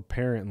individual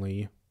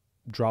apparently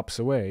drops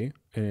away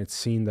and it's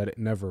seen that it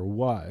never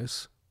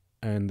was,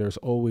 and there's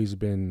always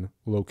been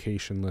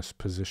locationless,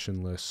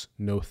 positionless,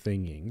 no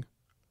thinging,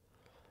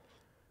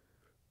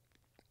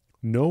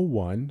 no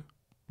one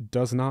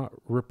does not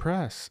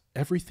repress.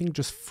 Everything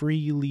just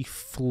freely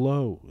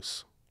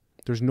flows.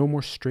 There's no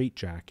more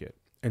straitjacket.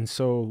 And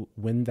so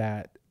when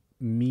that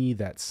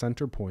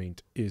center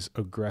point is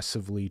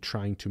aggressively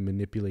trying to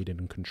manipulate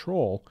and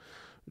control,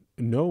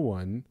 no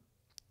one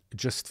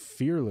just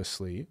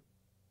fearlessly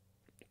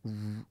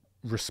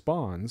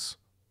responds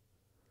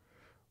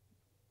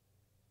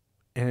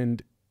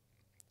and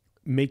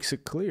makes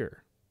it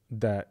clear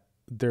that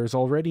there's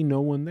already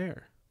no one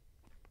there.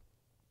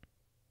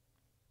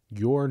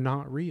 You're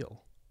not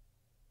real.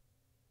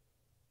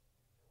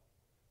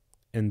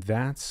 And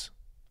that's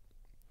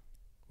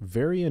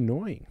very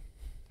annoying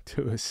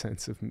to a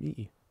sense of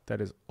me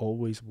that is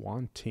always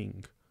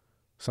wanting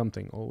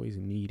something, always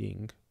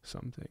needing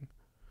something.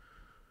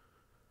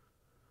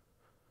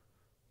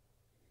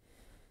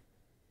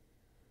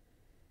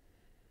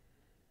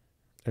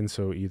 And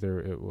so either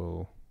it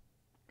will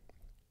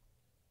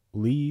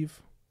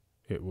leave,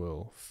 it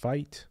will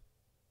fight,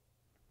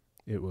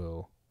 it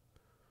will,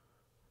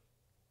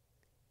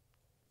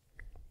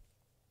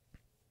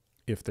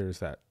 if there's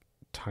that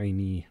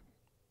tiny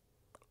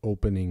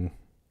opening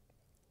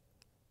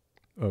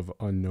of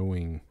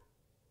unknowing,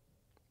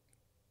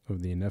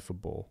 of the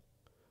ineffable,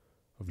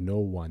 of no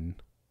one,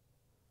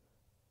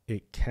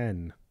 it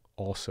can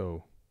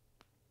also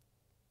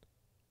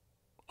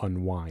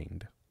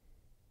unwind.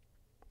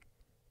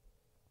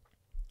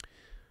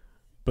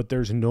 But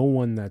there's no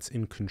one that's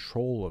in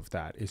control of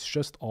that. It's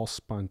just all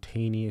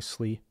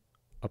spontaneously,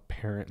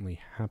 apparently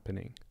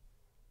happening.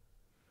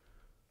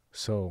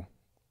 So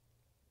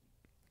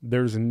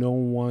there's no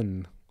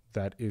one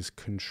that is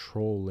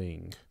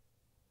controlling.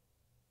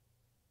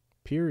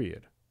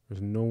 Period.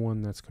 There's no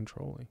one that's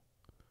controlling.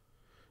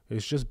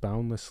 It's just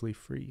boundlessly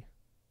free.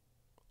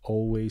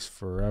 Always,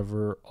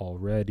 forever,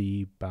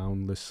 already,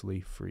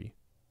 boundlessly free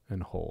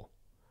and whole.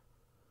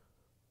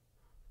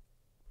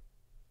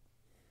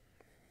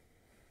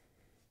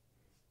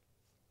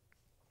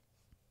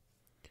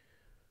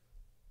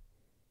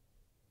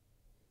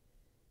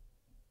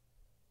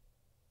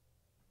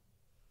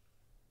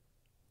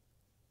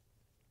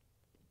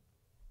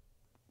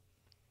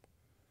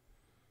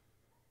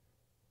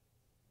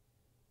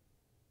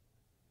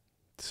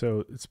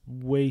 So it's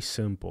way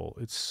simple.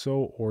 It's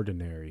so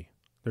ordinary.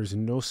 There's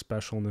no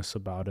specialness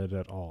about it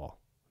at all.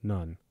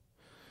 None.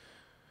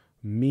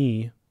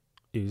 Me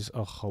is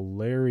a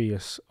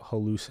hilarious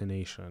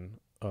hallucination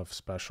of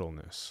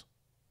specialness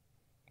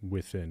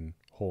within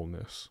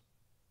wholeness.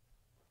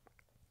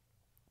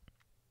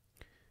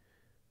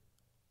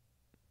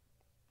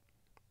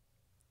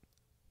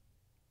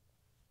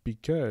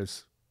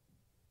 Because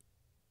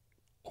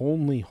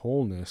only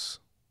wholeness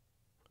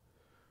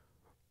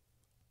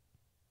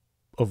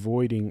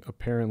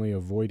apparently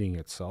avoiding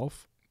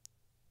itself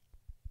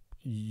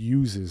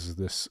uses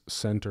this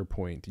center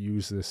point,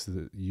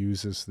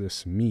 uses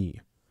this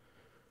me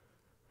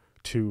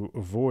to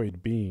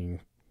avoid being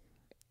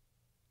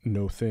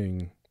no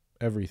thing,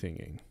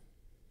 everythinging.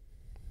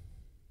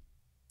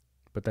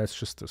 But that's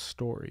just a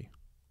story.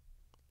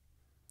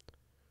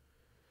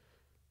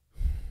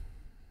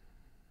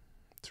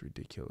 It's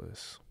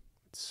ridiculous.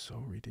 It's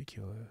so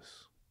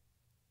ridiculous.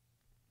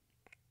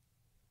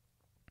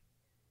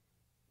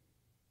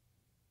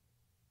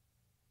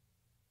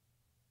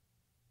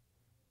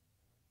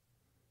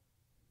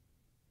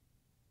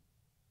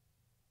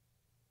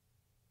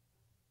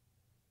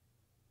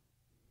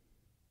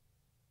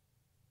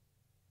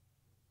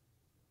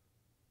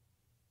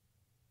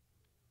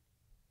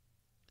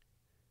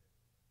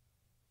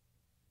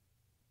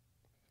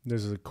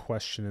 There's a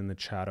question in the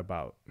chat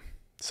about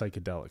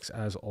psychedelics,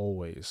 as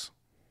always.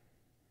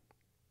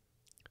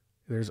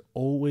 There's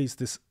always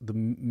this, the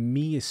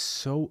me is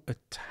so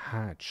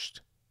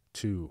attached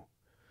to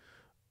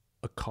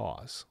a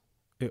cause.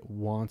 It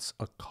wants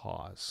a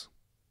cause.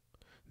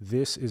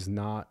 This is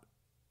not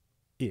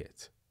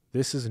it.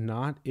 This is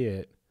not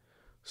it,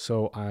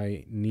 so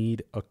I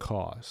need a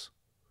cause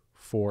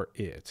for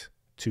it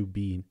to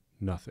be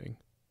nothing.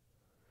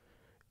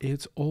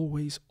 It's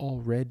always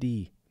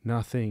already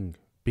nothing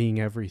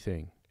being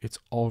everything. It's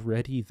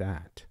already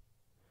that.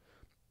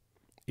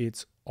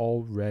 It's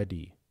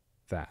already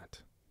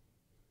that.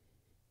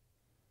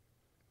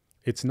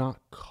 It's not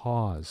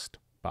caused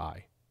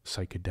by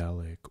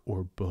psychedelic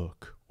or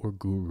book or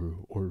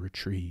guru or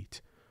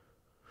retreat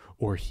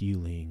or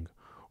healing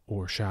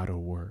or shadow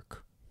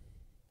work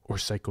or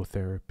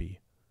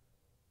psychotherapy.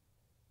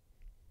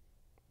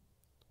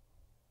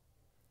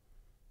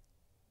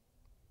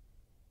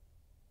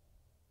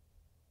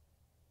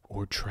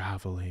 Or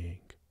traveling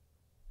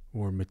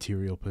or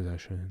material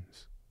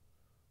possessions.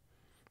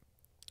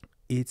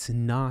 It's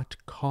not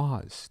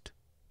caused.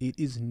 It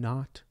is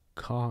not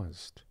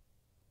caused.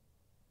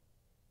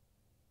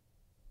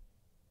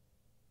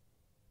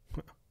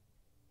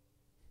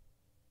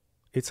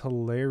 It's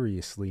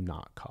hilariously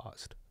not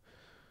caused.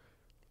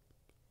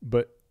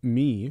 But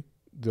me,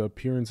 the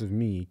appearance of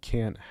me,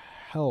 can't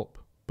help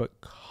but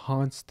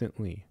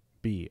constantly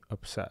be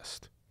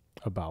obsessed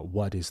about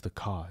what is the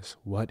cause.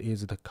 What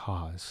is the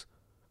cause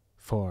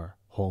for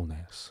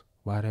wholeness?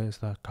 What is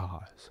the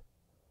cause?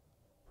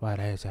 What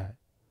is it?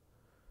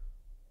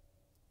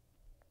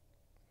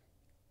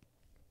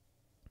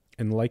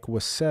 And like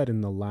was said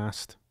in the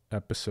last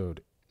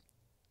episode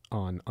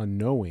on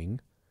unknowing,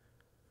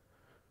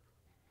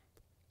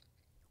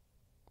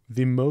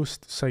 the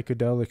most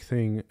psychedelic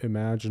thing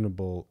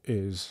imaginable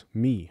is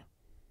me.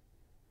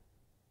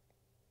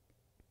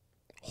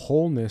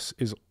 Wholeness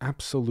is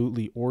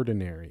absolutely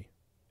ordinary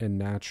and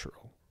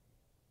natural.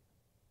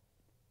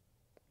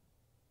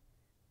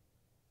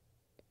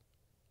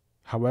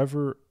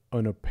 However,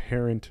 an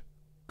apparent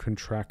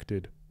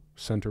contracted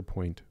center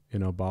point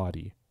in a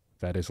body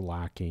that is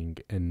lacking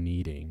and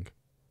needing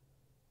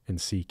and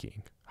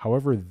seeking,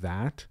 however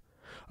that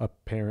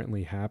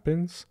apparently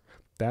happens,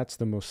 that's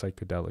the most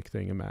psychedelic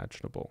thing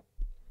imaginable.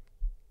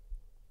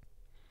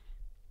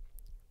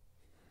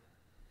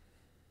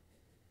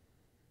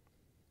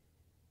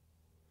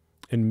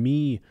 And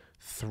me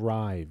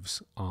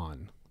thrives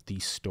on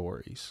these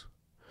stories.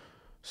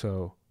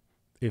 So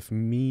if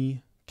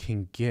me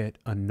can get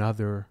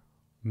another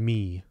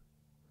me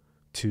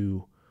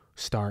to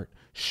start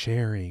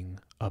sharing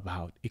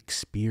about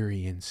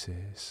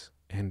experiences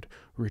and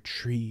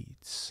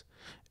retreats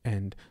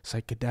and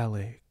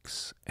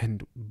psychedelics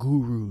and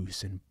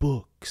gurus and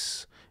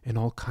books and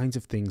all kinds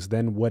of things,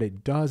 then what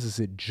it does is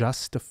it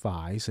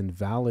justifies and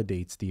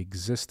validates the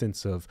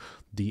existence of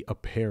the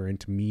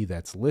apparent me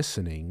that's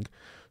listening,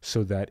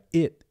 so that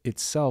it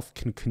itself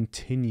can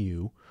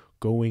continue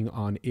going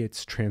on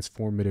its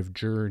transformative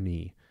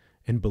journey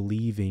and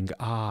believing,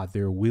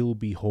 there will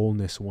be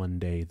wholeness one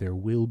day, there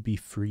will be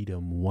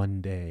freedom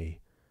one day.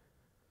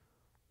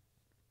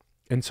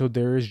 And so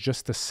there is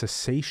just a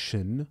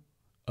cessation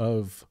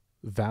of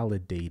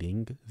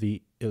validating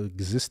the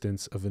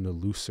existence of an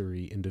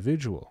illusory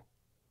individual.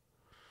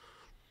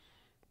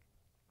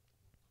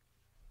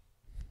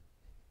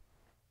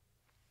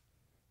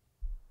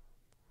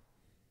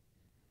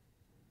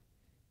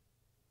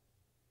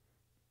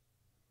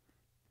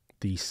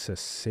 The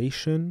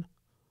cessation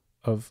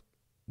of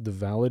the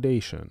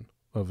validation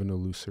of an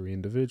illusory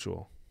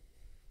individual.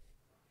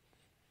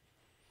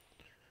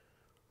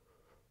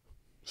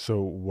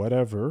 So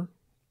whatever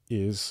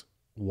is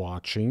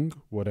watching,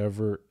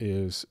 whatever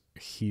is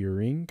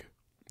hearing,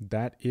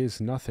 that is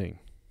nothing.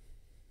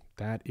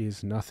 That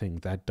is nothing.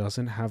 That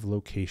doesn't have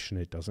location.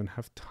 It doesn't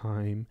have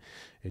time.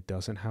 It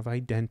doesn't have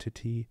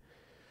identity.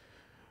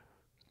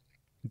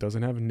 It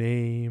doesn't have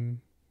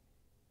name.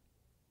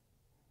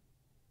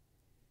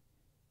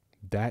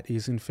 That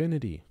is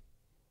infinity.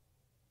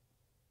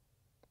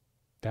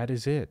 That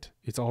is it.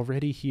 It's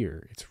already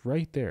here. It's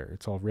right there.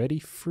 It's already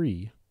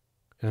free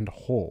and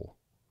whole.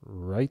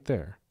 Right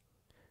there.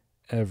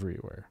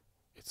 Everywhere.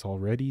 It's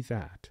already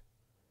that.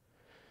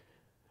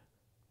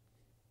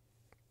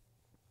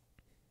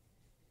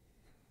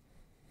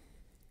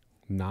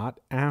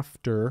 Not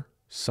after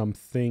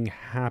something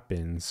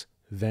happens,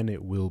 then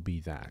it will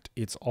be that.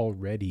 It's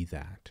already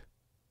that.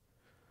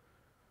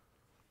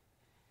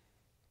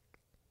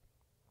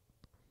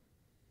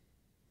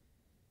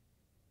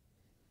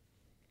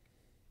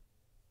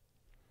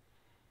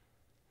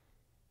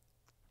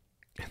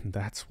 And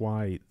that's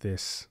why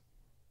it's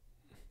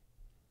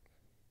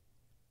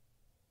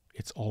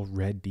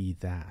already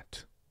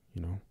that,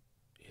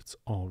 it's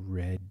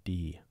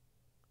already,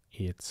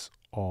 it's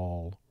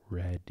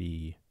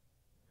already,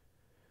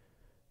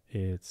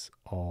 it's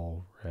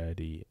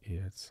already,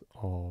 it's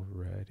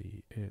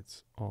already,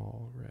 it's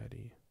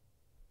already.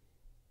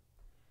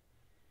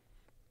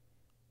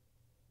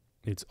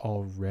 It's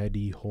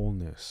already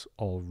wholeness,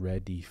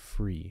 already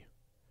free,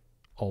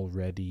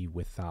 already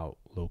without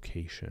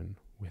location,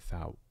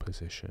 without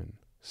position,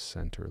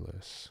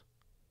 centerless,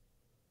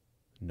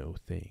 no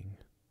thing.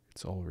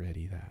 It's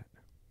already that.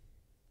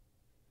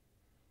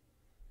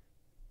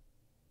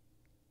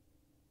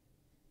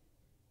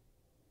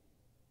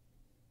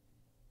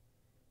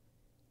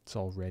 It's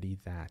already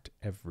that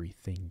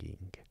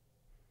everythinging.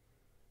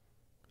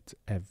 It's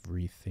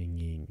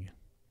everythinging.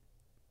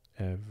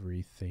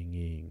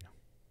 Everythinging.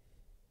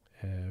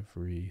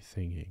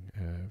 Everythinging.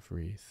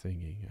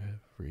 Everythinging.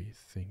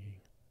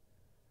 Everythinging.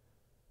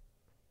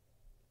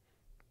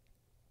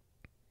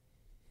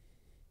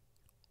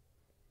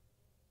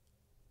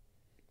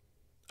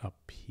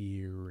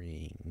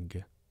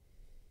 Appearing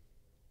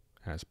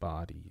as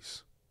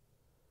bodies,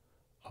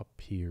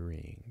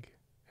 appearing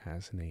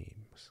as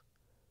names,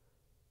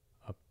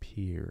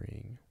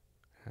 appearing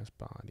as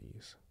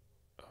bodies,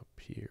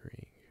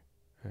 appearing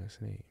as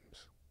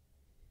names.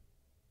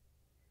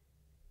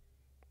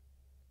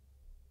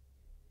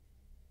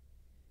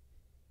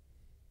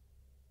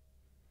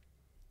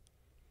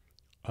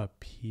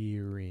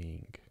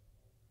 Appearing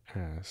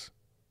as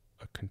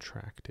a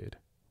contracted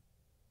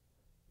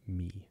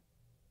me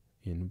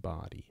in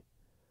body,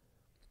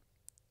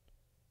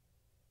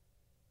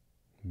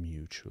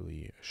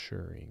 mutually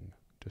assuring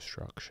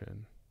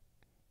destruction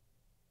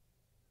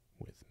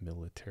with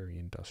military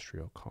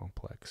industrial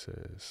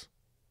complexes,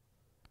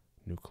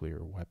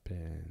 nuclear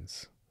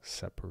weapons,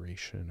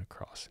 separation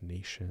across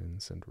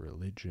nations and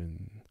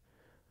religion,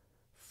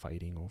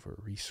 fighting over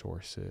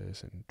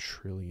resources and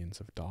trillions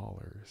of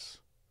dollars.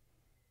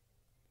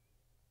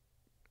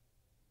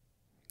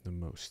 The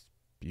most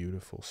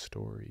beautiful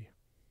story.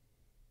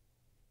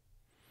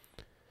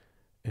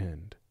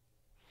 And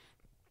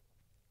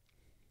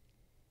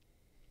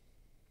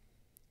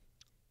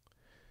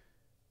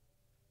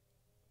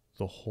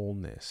the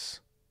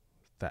wholeness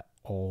that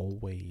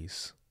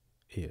always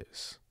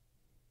is.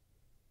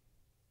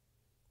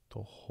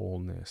 The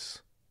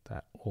wholeness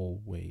that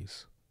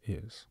always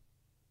is.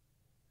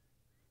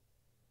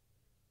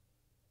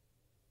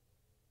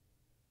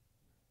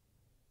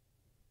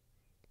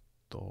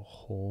 The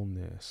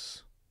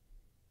wholeness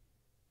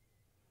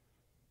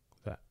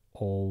that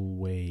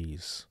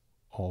always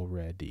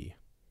already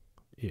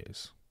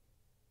is.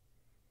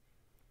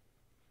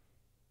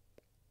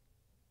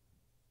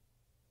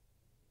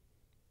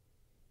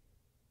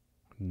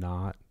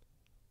 Not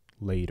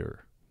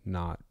later,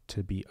 not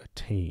to be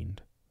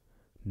attained,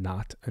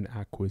 not an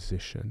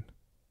acquisition,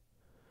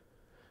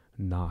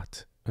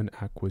 not an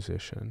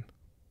acquisition.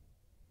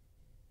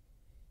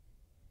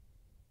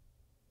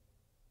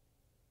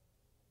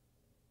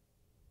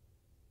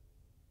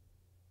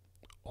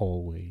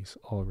 Always,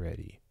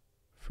 already,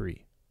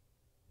 free,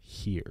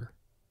 here,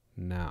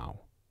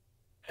 now,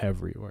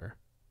 everywhere,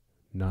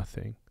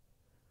 nothing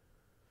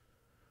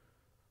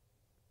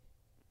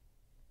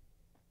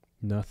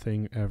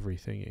Nothing,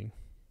 everythinging.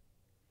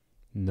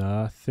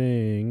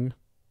 Nothing,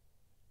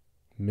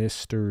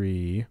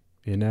 mystery,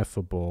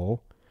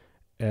 ineffable,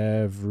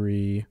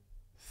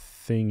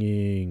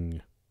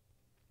 everythinging.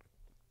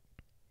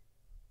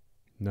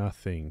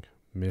 Nothing,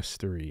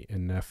 mystery,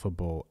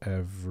 ineffable,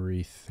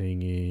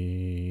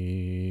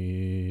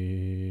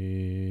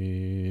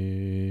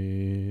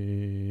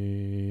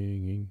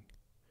 everythinging.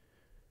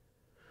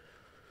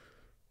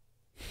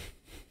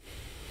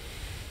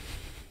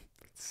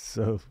 It's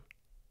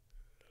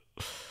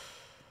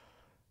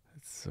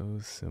so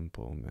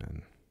simple,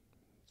 man.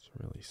 It's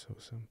really so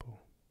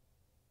simple.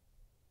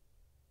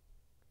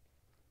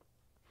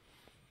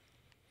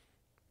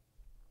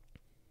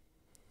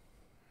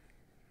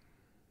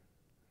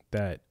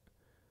 That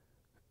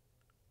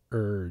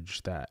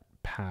urge, that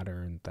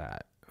pattern,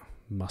 that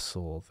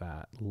muscle,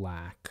 that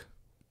lack,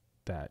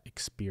 that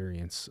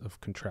experience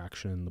of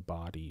contraction in the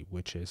body,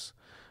 which is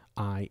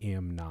I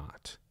am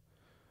not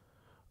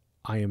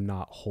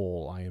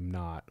whole, I am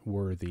not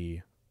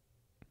worthy,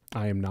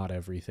 I am not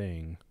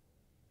everything.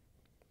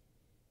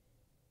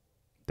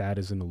 That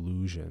is an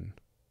illusion.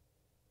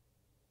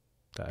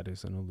 That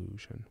is an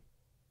illusion.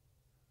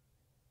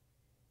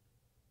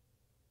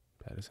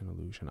 That is an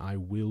illusion. I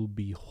will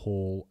be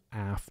whole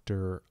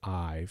after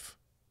I've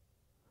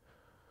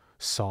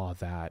saw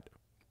that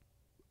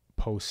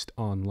post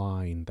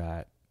online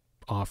that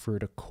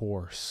offered a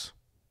course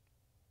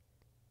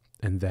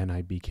and then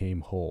I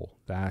became whole.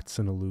 That's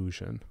an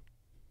illusion.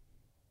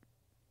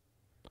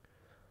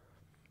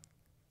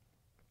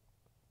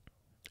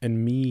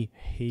 And me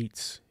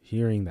hates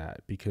hearing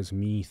that because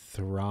me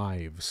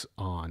thrives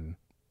on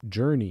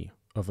journey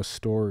of a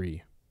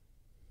story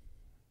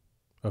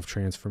of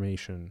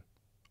transformation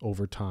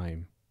over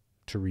time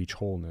to reach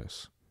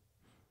wholeness.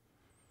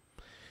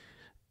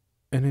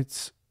 And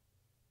it's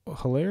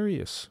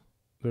hilarious.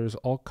 There's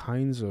all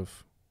kinds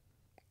of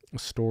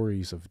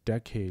stories of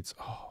decades.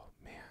 Oh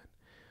man,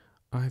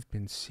 I've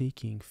been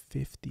seeking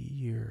 50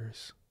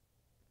 years.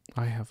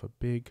 I have a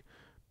big,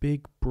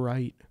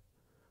 bright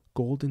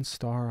golden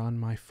star on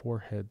my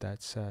forehead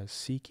that says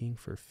seeking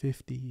for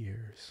 50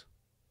 years.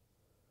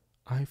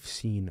 I've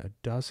seen a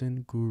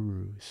dozen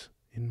gurus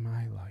in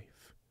my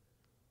life.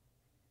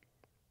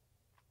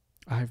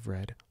 I've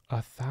read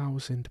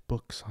 1,000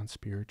 books on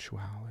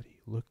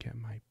spirituality. Look at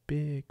my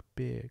big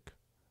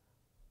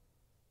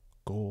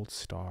gold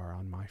star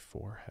on my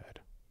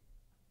forehead.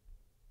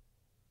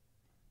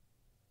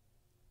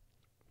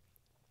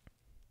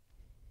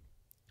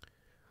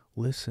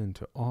 Listen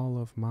to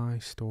all of my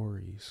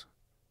stories.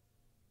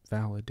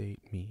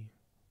 Validate me.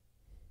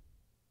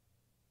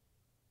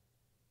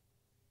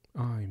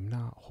 I'm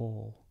not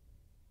whole.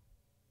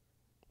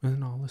 And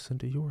then I'll listen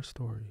to your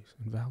stories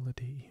and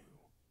validate you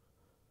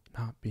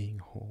not being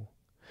whole.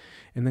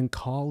 And then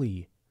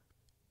Kali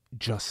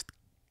just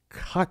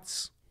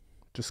cuts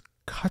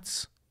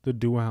the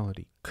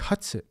duality,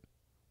 cuts it,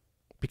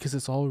 because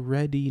it's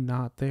already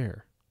not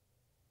there.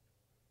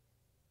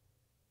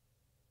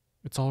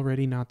 It's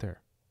already not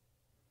there.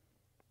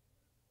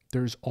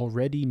 There's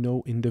already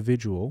no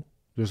individual.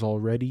 There's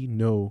already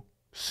no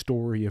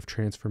story of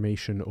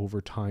transformation over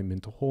time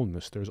into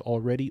wholeness. There's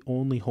already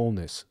only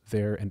wholeness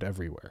there and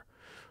everywhere.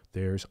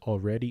 There's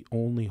already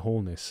only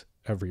wholeness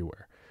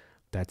everywhere.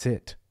 That's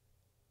it.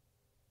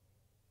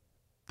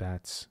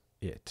 That's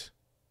it.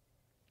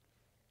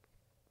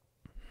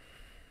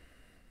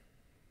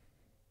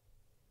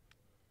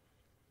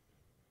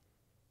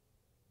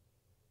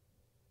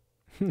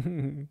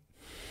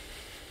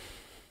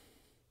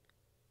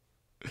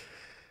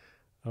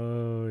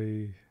 Oh,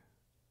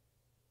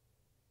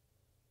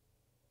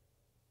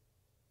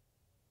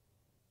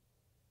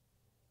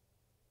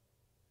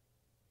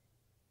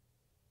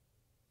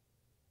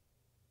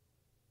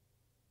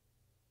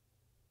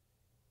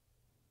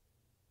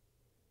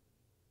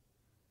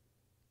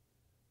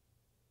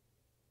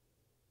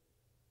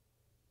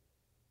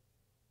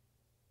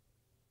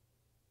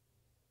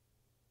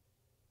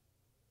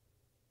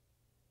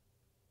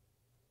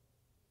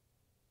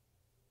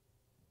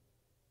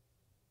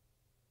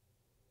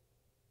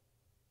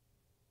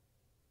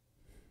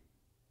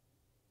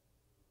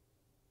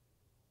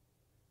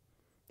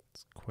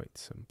 it's quite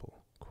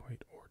simple,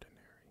 quite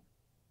ordinary.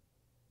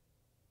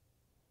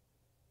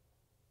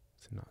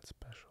 It's not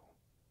special.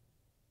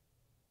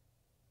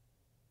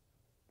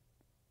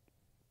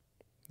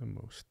 The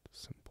most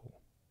simple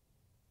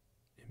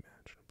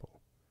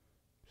imaginable.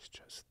 It's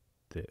just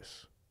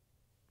this.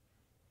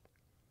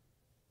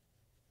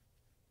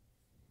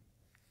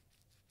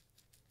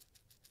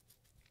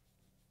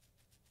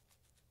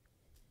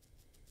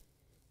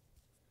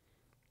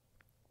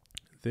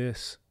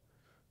 This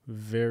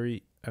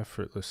very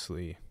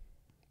effortlessly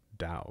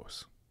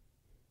dows.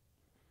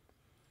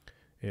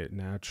 It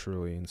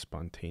naturally and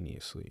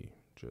spontaneously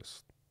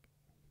just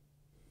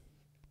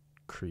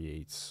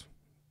creates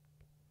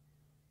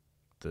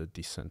the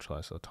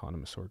decentralized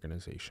autonomous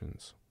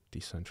organizations,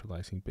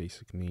 decentralizing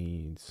basic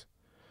needs,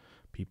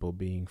 people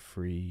being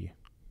free,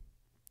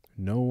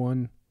 no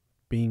one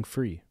being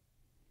free.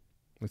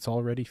 It's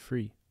already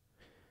free.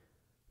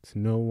 It's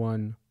no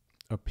one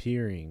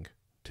appearing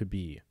to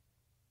be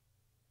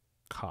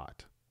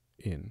caught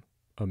in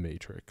a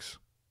matrix.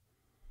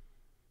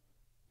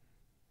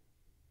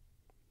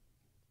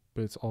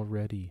 But it's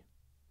already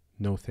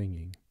no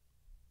thinging.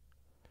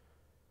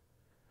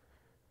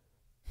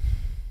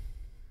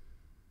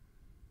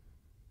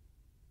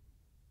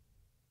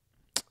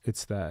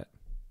 It's that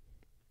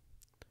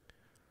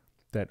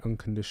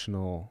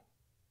unconditional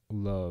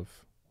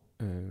love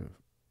and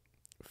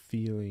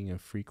feeling and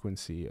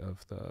frequency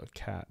of the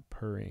cat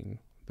purring,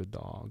 the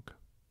dog,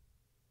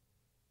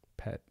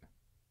 pet,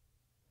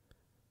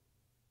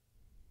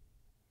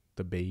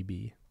 the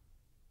baby,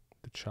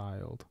 the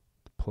child,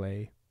 the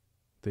play,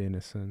 the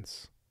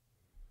innocence.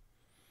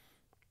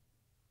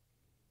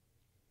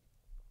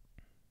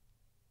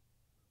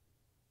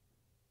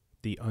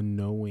 The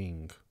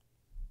unknowing.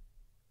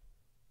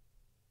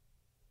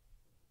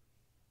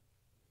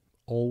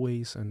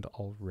 Always and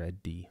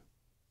already.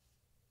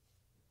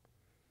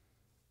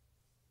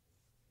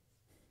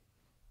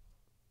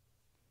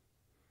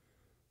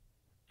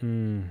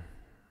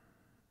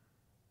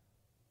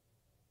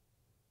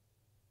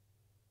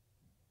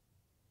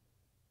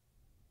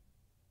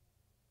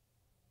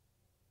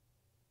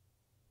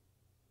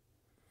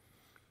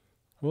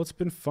 Well, it's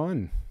been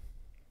fun.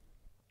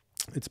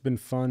 It's been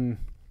fun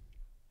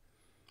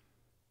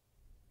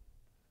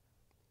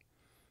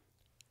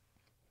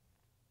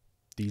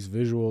these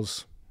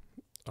visuals,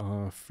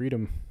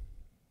 freedom,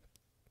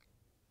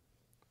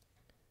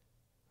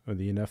 or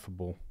the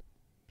ineffable.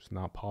 It's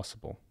not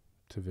possible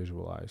to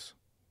visualize.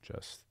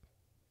 Just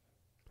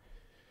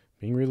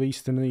being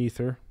released in the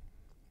ether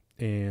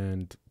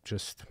and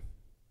just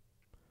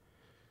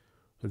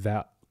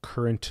that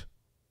current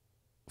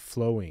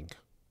flowing.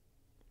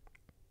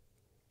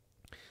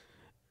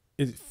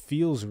 It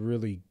feels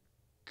really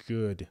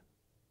good,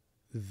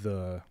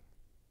 the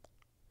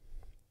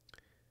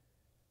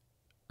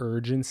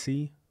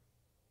urgency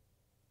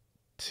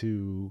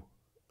to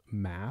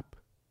map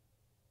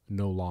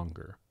no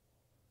longer.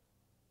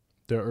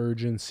 The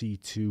urgency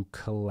to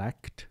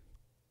collect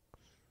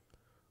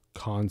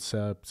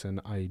concepts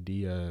and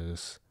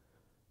ideas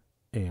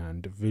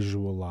and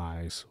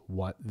visualize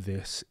what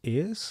this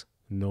is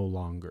no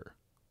longer.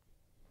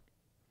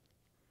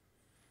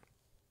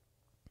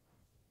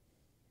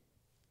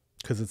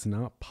 Because it's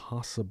not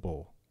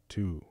possible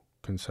to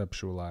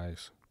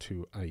conceptualize,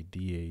 to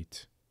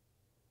ideate.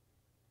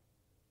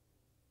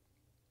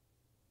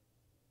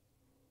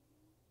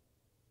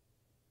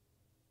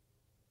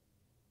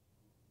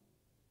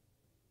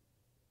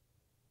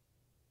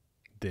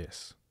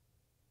 This.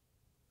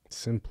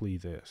 Simply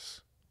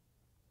this.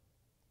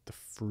 The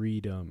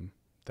freedom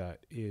that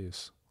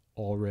is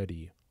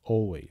already,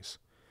 always.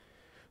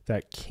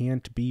 That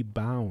can't be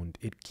bound.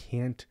 It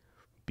can't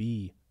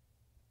be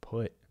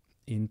put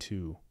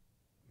into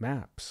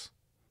maps.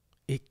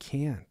 It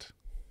can't.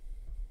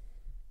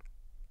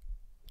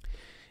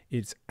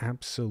 It's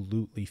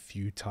absolutely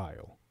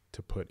futile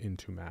to put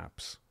into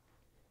maps.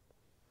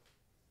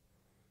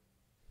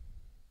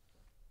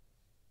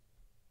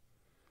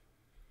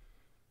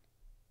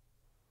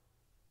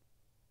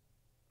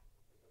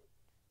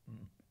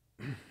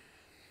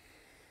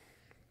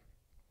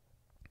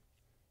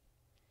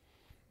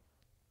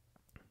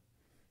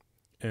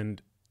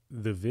 And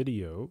the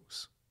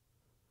videos,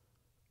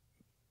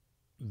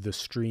 the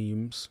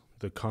streams,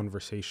 the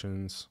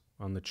conversations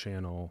on the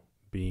channel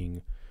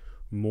being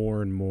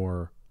more and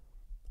more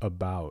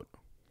about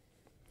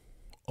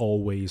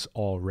always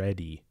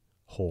already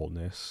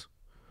wholeness,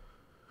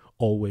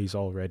 always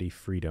already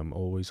freedom,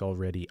 always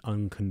already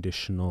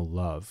unconditional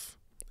love,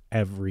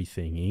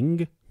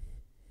 everythinging,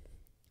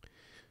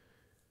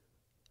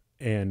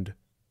 and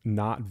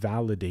not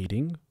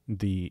validating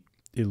the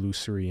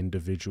illusory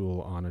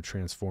individual on a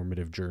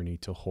transformative journey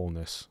to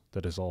wholeness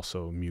that is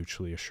also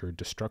mutually assured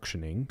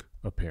destructioning,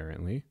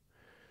 apparently.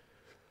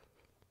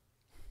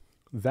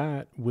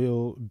 That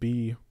will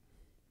be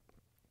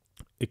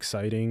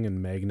exciting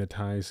and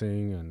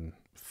magnetizing and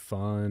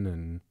fun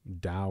and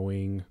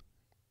Taoing,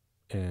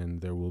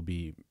 and there will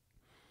be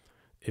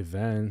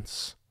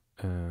events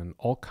and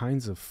all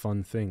kinds of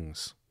fun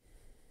things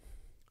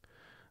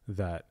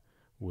that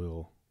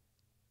will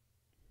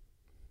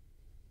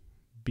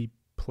be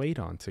played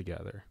on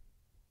together.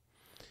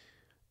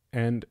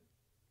 And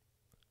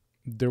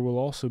there will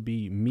also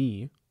be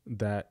me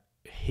that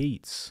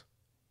hates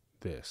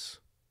this.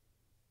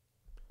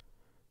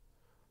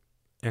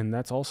 And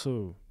that's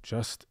also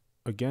just,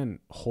 again,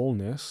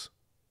 wholeness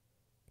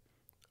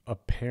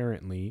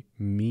apparently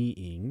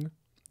meing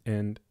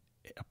and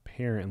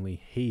apparently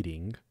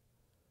hating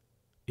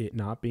it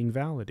not being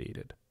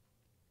validated.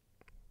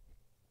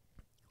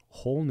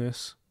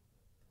 Wholeness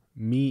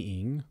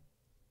meing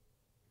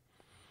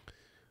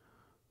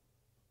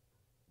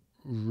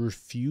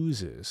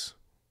refuses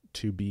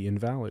to be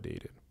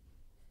invalidated.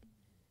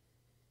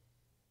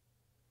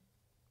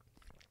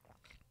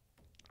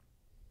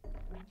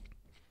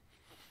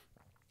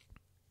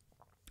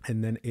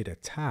 And then it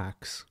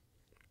attacks,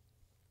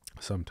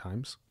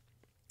 sometimes,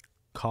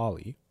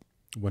 Kali,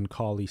 when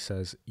Kali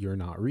says, you're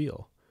not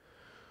real.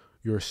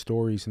 Your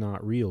story's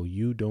not real.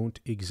 You don't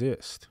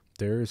exist.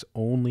 There is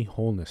only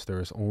wholeness. There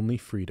is only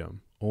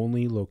freedom.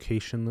 Only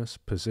locationless,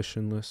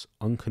 positionless,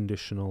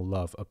 unconditional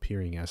love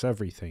appearing as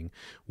everything,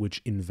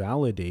 which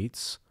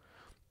invalidates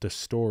the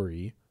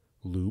story,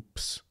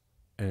 loops,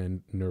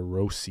 and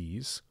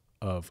neuroses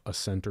of a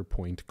center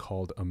point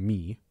called a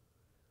me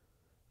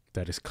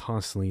that is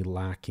constantly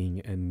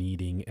lacking and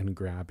needing and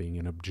grabbing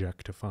and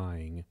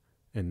objectifying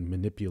and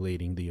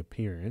manipulating the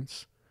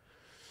appearance.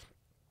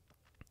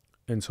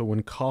 And so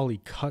when Kali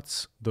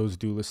cuts those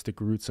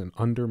dualistic roots and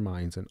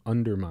undermines and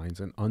undermines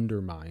and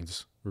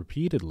undermines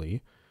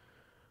repeatedly,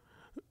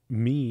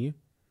 me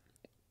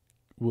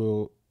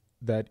will,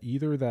 that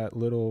either that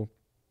little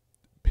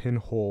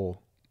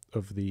pinhole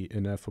of the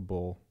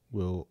ineffable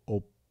will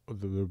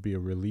there'll be a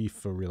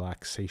relief, a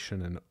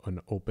relaxation, and an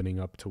opening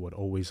up to what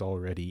always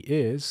already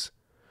is,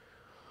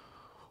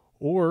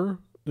 or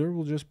there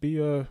will just be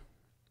a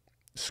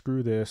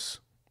screw this,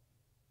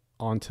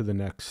 on to the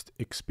next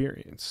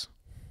experience.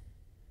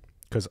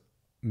 Because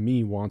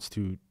me wants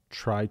to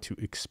try to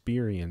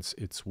experience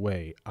its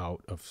way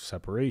out of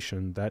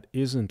separation that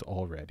isn't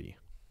already.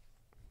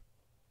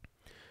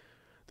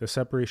 The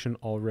separation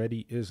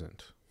already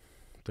isn't.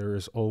 There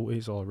is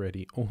always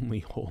already only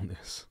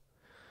wholeness.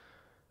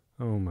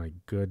 Oh my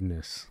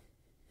goodness.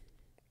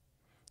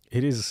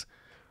 It is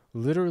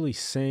literally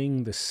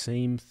saying the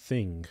same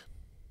thing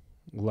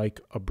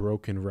like a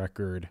broken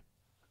record,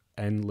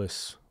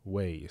 endless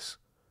ways.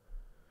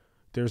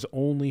 There's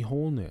only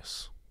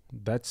wholeness.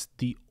 That's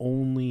the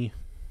only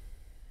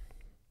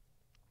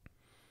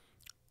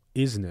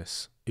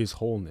isness is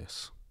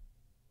wholeness.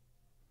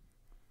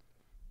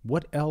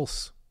 What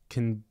else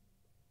can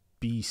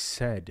be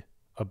said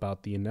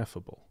about the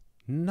ineffable?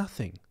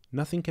 Nothing.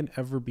 Nothing can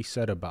ever be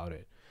said about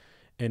it.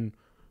 And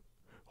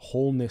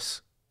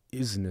wholeness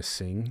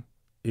isnessing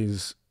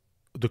is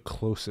the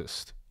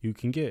closest you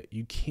can get.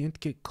 You can't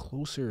get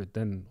closer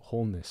than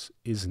wholeness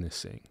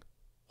isnessing.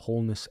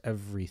 Wholeness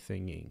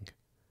everythinging.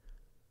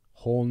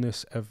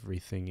 Wholeness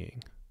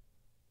everythinging.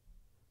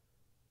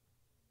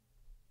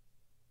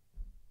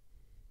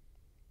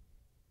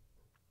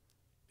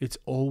 It's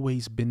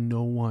always been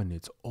no one.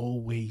 It's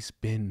always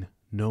been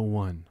no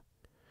one.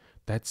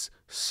 That's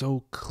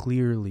so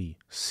clearly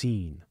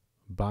seen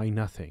by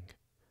nothing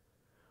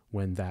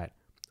when that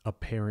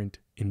apparent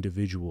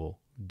individual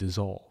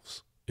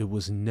dissolves. It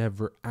was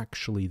never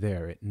actually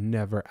there. It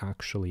never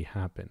actually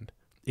happened.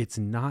 It's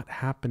not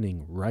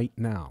happening right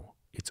now.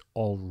 It's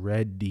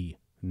already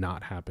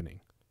not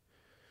happening.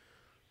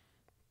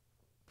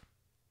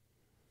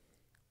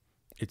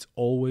 It's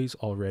always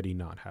already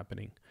not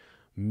happening.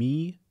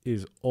 Me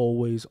is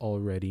always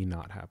already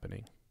not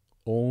happening.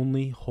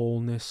 Only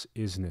wholeness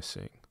is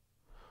missing.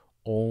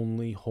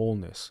 Only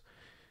wholeness.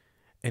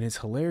 And it's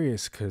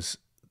hilarious because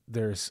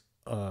there's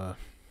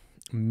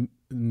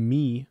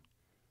me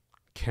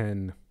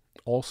can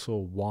also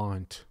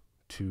want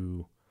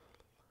to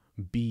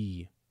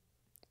be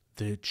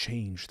the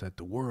change that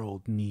the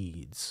world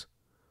needs.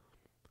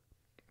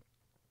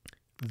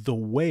 The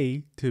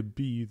way to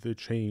be the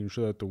change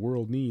that the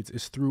world needs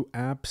is through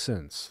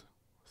absence,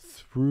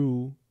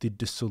 through the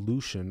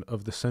dissolution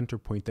of the center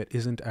point that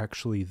isn't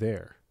actually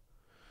there.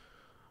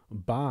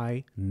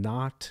 By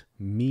not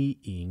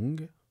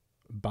meing,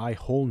 by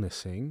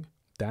wholenessing,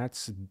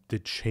 that's the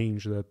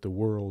change that the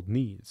world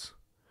needs.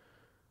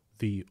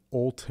 The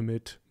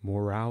ultimate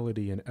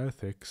morality and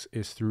ethics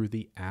is through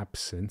the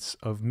absence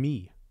of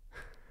me.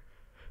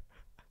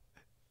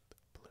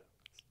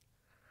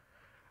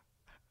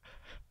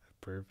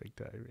 Perfect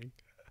timing.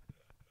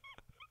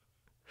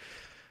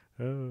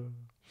 Oh,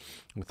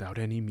 without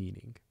any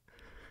meaning.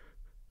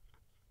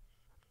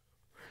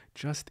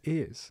 Just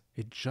is.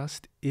 It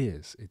just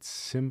is. It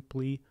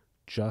simply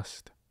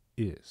just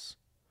is.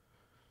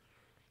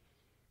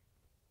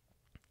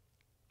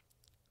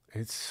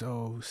 It's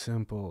so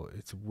simple.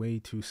 It's way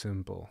too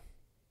simple.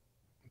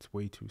 It's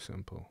way too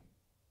simple.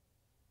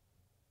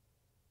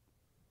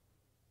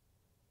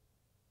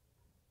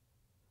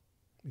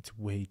 It's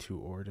way too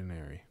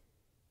ordinary.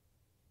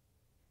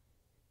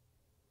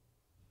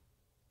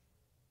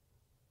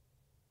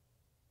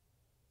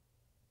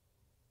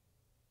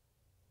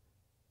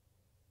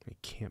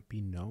 It can't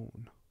be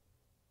known.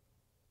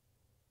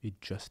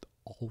 It just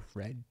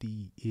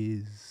already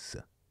is.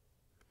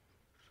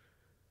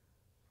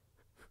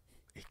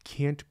 It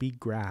can't be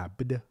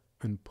grabbed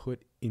and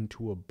put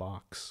into a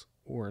box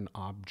or an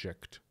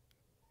object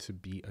to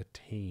be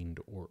attained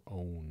or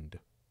owned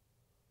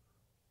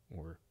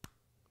or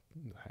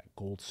that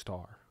gold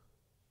star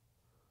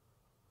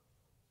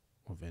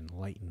of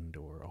enlightened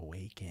or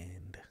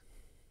awakened.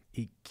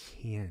 It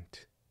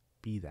can't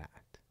be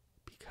that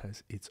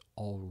because it's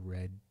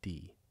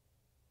already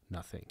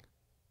nothing.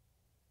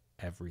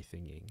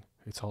 Everythinging.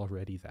 It's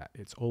already that.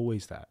 It's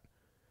always that.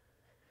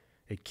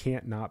 It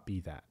can't not be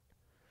that.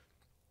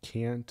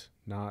 Can't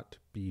not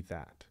be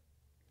that.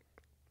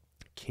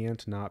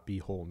 Can't not be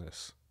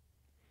wholeness.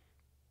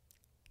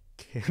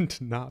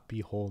 Can't not be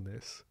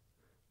wholeness.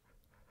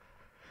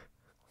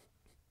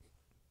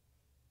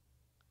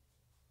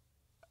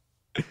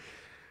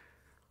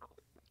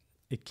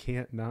 It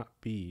can't not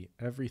be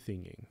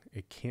everythinging.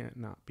 It can't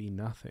not be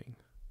nothing.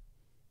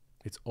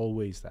 It's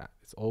always that.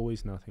 It's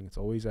always nothing. It's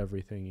always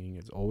everythinging.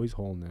 It's always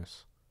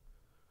wholeness.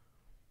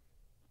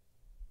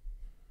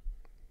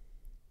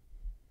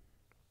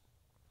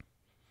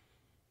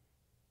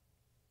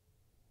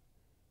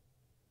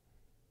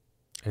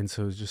 And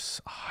so it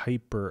just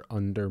hyper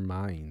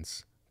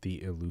undermines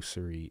the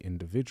illusory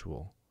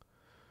individual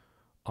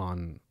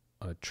on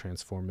a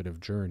transformative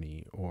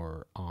journey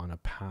or on a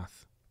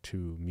path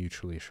to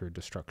mutually assured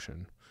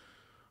destruction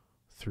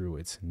through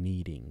its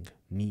needing,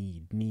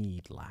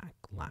 need, lack,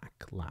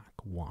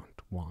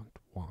 want,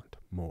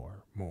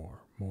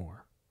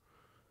 more.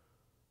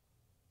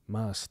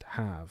 Must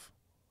have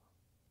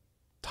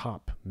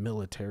top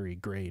military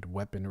grade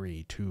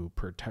weaponry to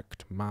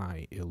protect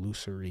my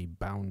illusory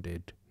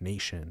bounded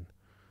nation.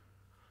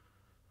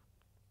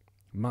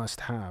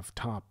 Must have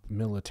top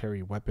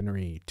military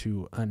weaponry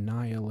to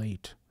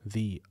annihilate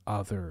the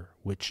other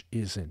which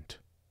isn't.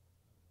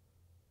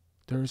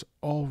 There's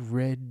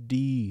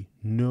already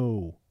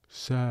no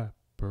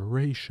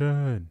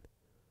separation.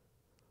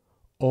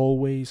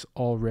 Always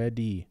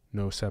already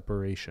no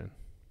separation.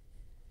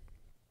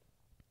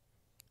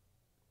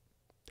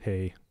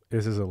 Hey,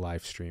 this is a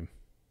live stream.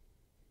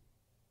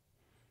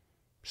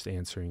 Just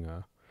answering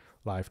a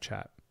live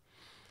chat.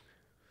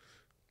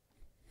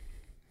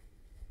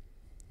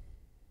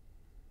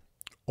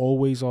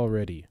 Always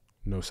already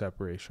no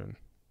separation.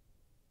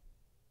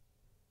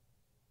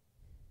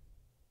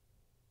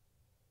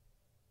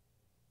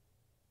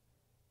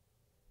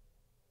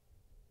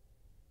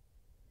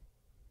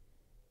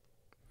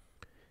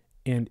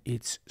 And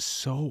it's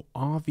so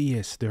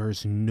obvious.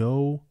 There's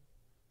not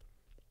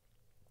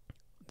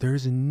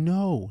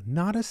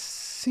a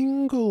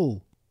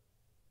single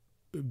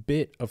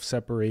bit of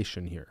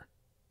separation here.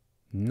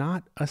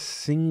 Not a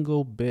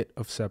single bit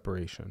of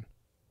separation.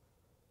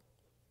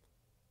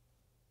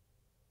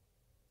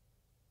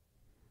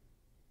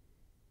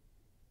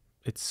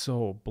 It's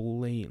so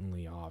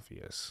blatantly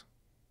obvious.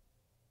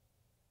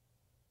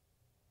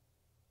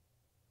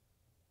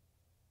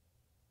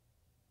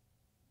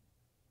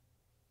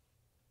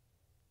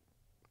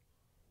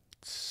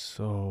 It's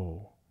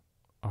so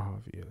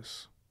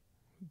obvious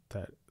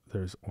that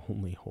there's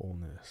only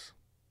wholeness.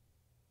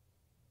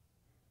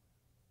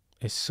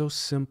 It's so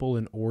simple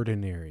and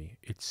ordinary.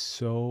 It's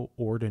so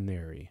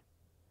ordinary.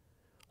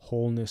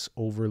 Wholeness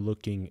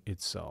overlooking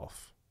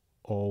itself.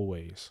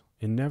 Always.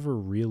 It never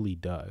really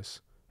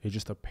does. It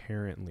just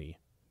apparently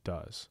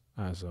does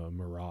as a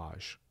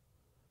mirage,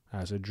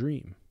 as a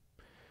dream.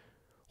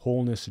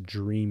 Wholeness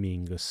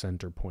dreaming a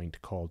center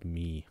point called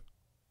me.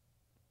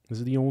 This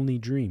is the only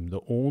dream.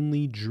 The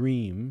only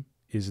dream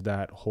is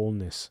that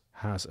wholeness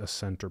has a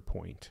center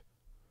point.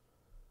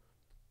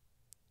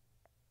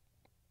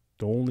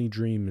 The only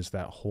dream is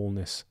that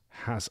wholeness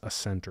has a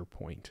center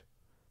point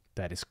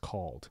that is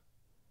called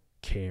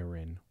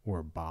Karen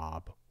or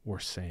Bob or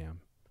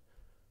Sam.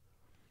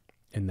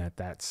 And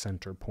that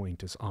center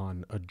point is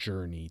on a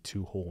journey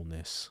to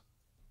wholeness.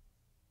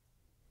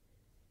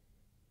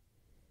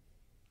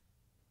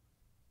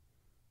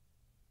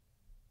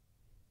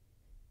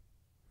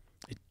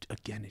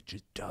 It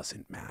just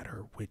doesn't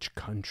matter which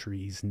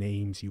countries'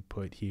 names you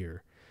put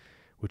here,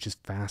 which is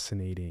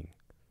fascinating.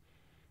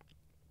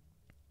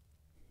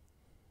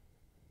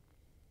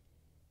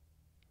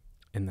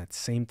 And that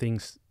same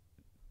thing's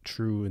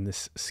true in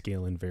this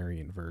scale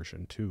invariant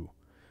version too.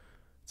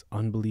 It's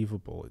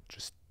unbelievable.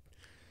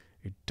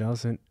 It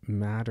doesn't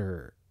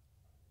matter.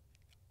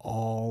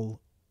 All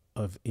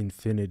of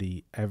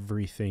infinity,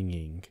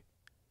 everythinging,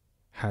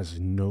 has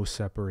no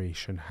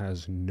separation,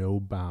 has no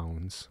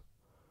bounds.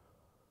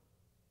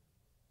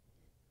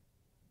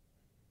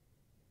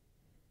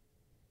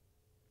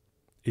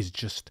 Is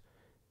just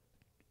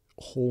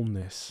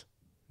wholeness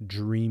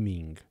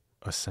dreaming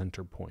a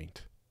center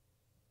point.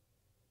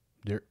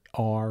 There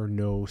are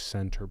no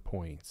center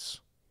points.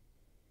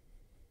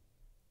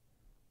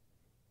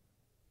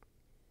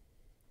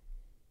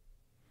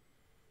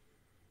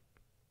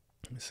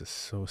 This is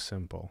so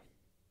simple.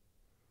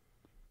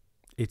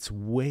 It's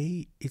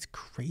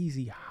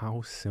crazy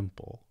how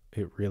simple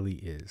it really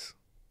is.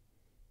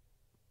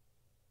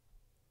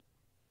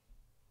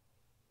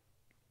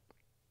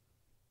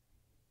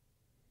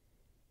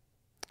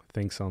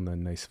 Thanks on the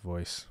nice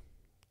voice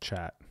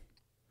chat.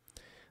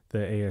 The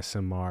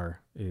ASMR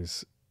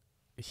is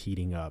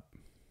heating up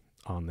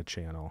on the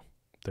channel.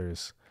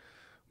 There's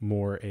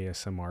more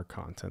ASMR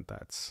content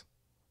that's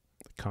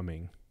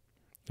coming.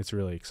 It's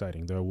really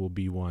exciting. There will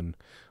be one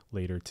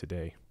later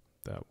today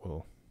that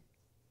will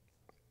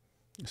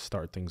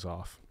start things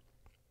off.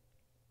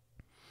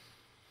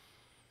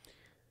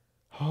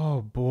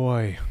 Oh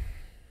boy.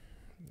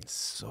 It's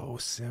so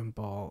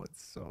simple.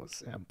 It's so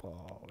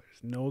simple.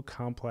 There's no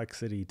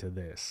complexity to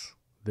this.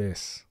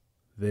 This.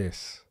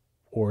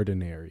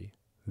 Ordinary.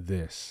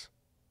 This.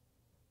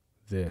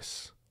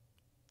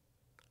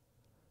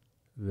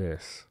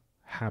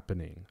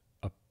 Happening.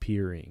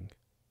 Appearing.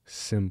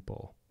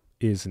 Simple.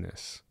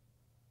 Isness.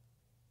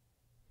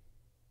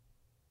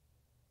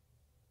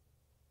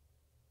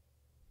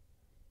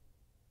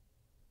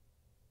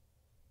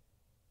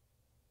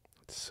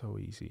 It's so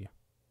easy.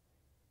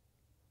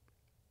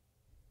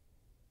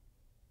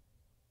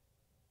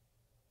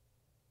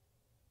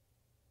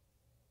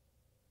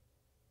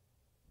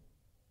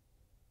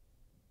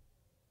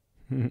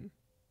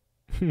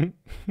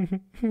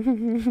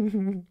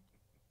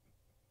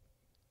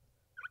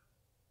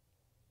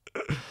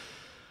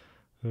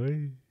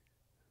 Hey.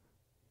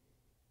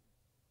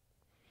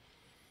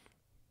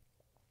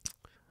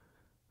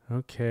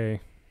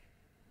 Okay.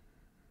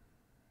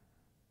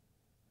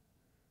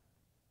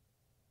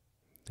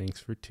 Thanks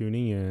for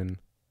tuning in.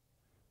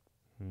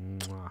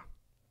 Mwah.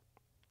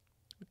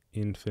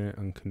 Infinite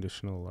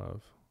unconditional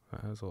love,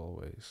 as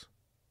always.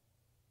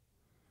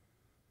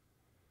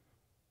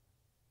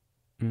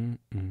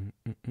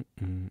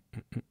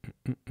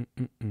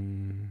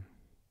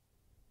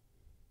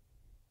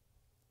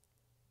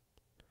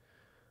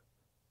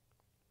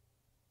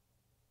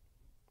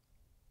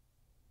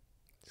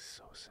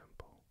 So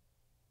simple.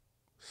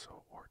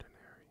 So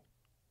ordinary.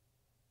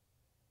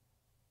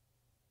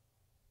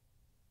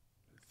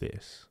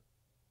 This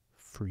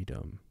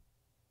freedom,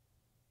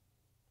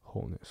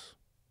 wholeness,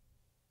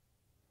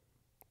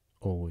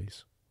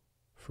 always,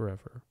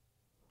 forever,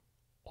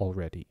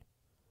 already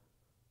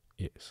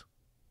is.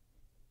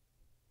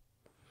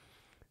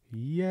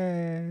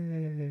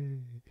 Yay!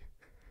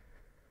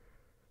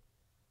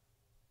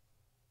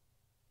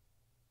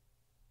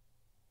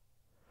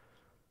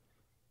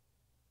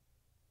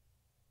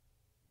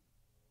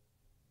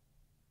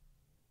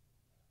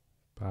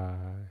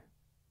 Bye.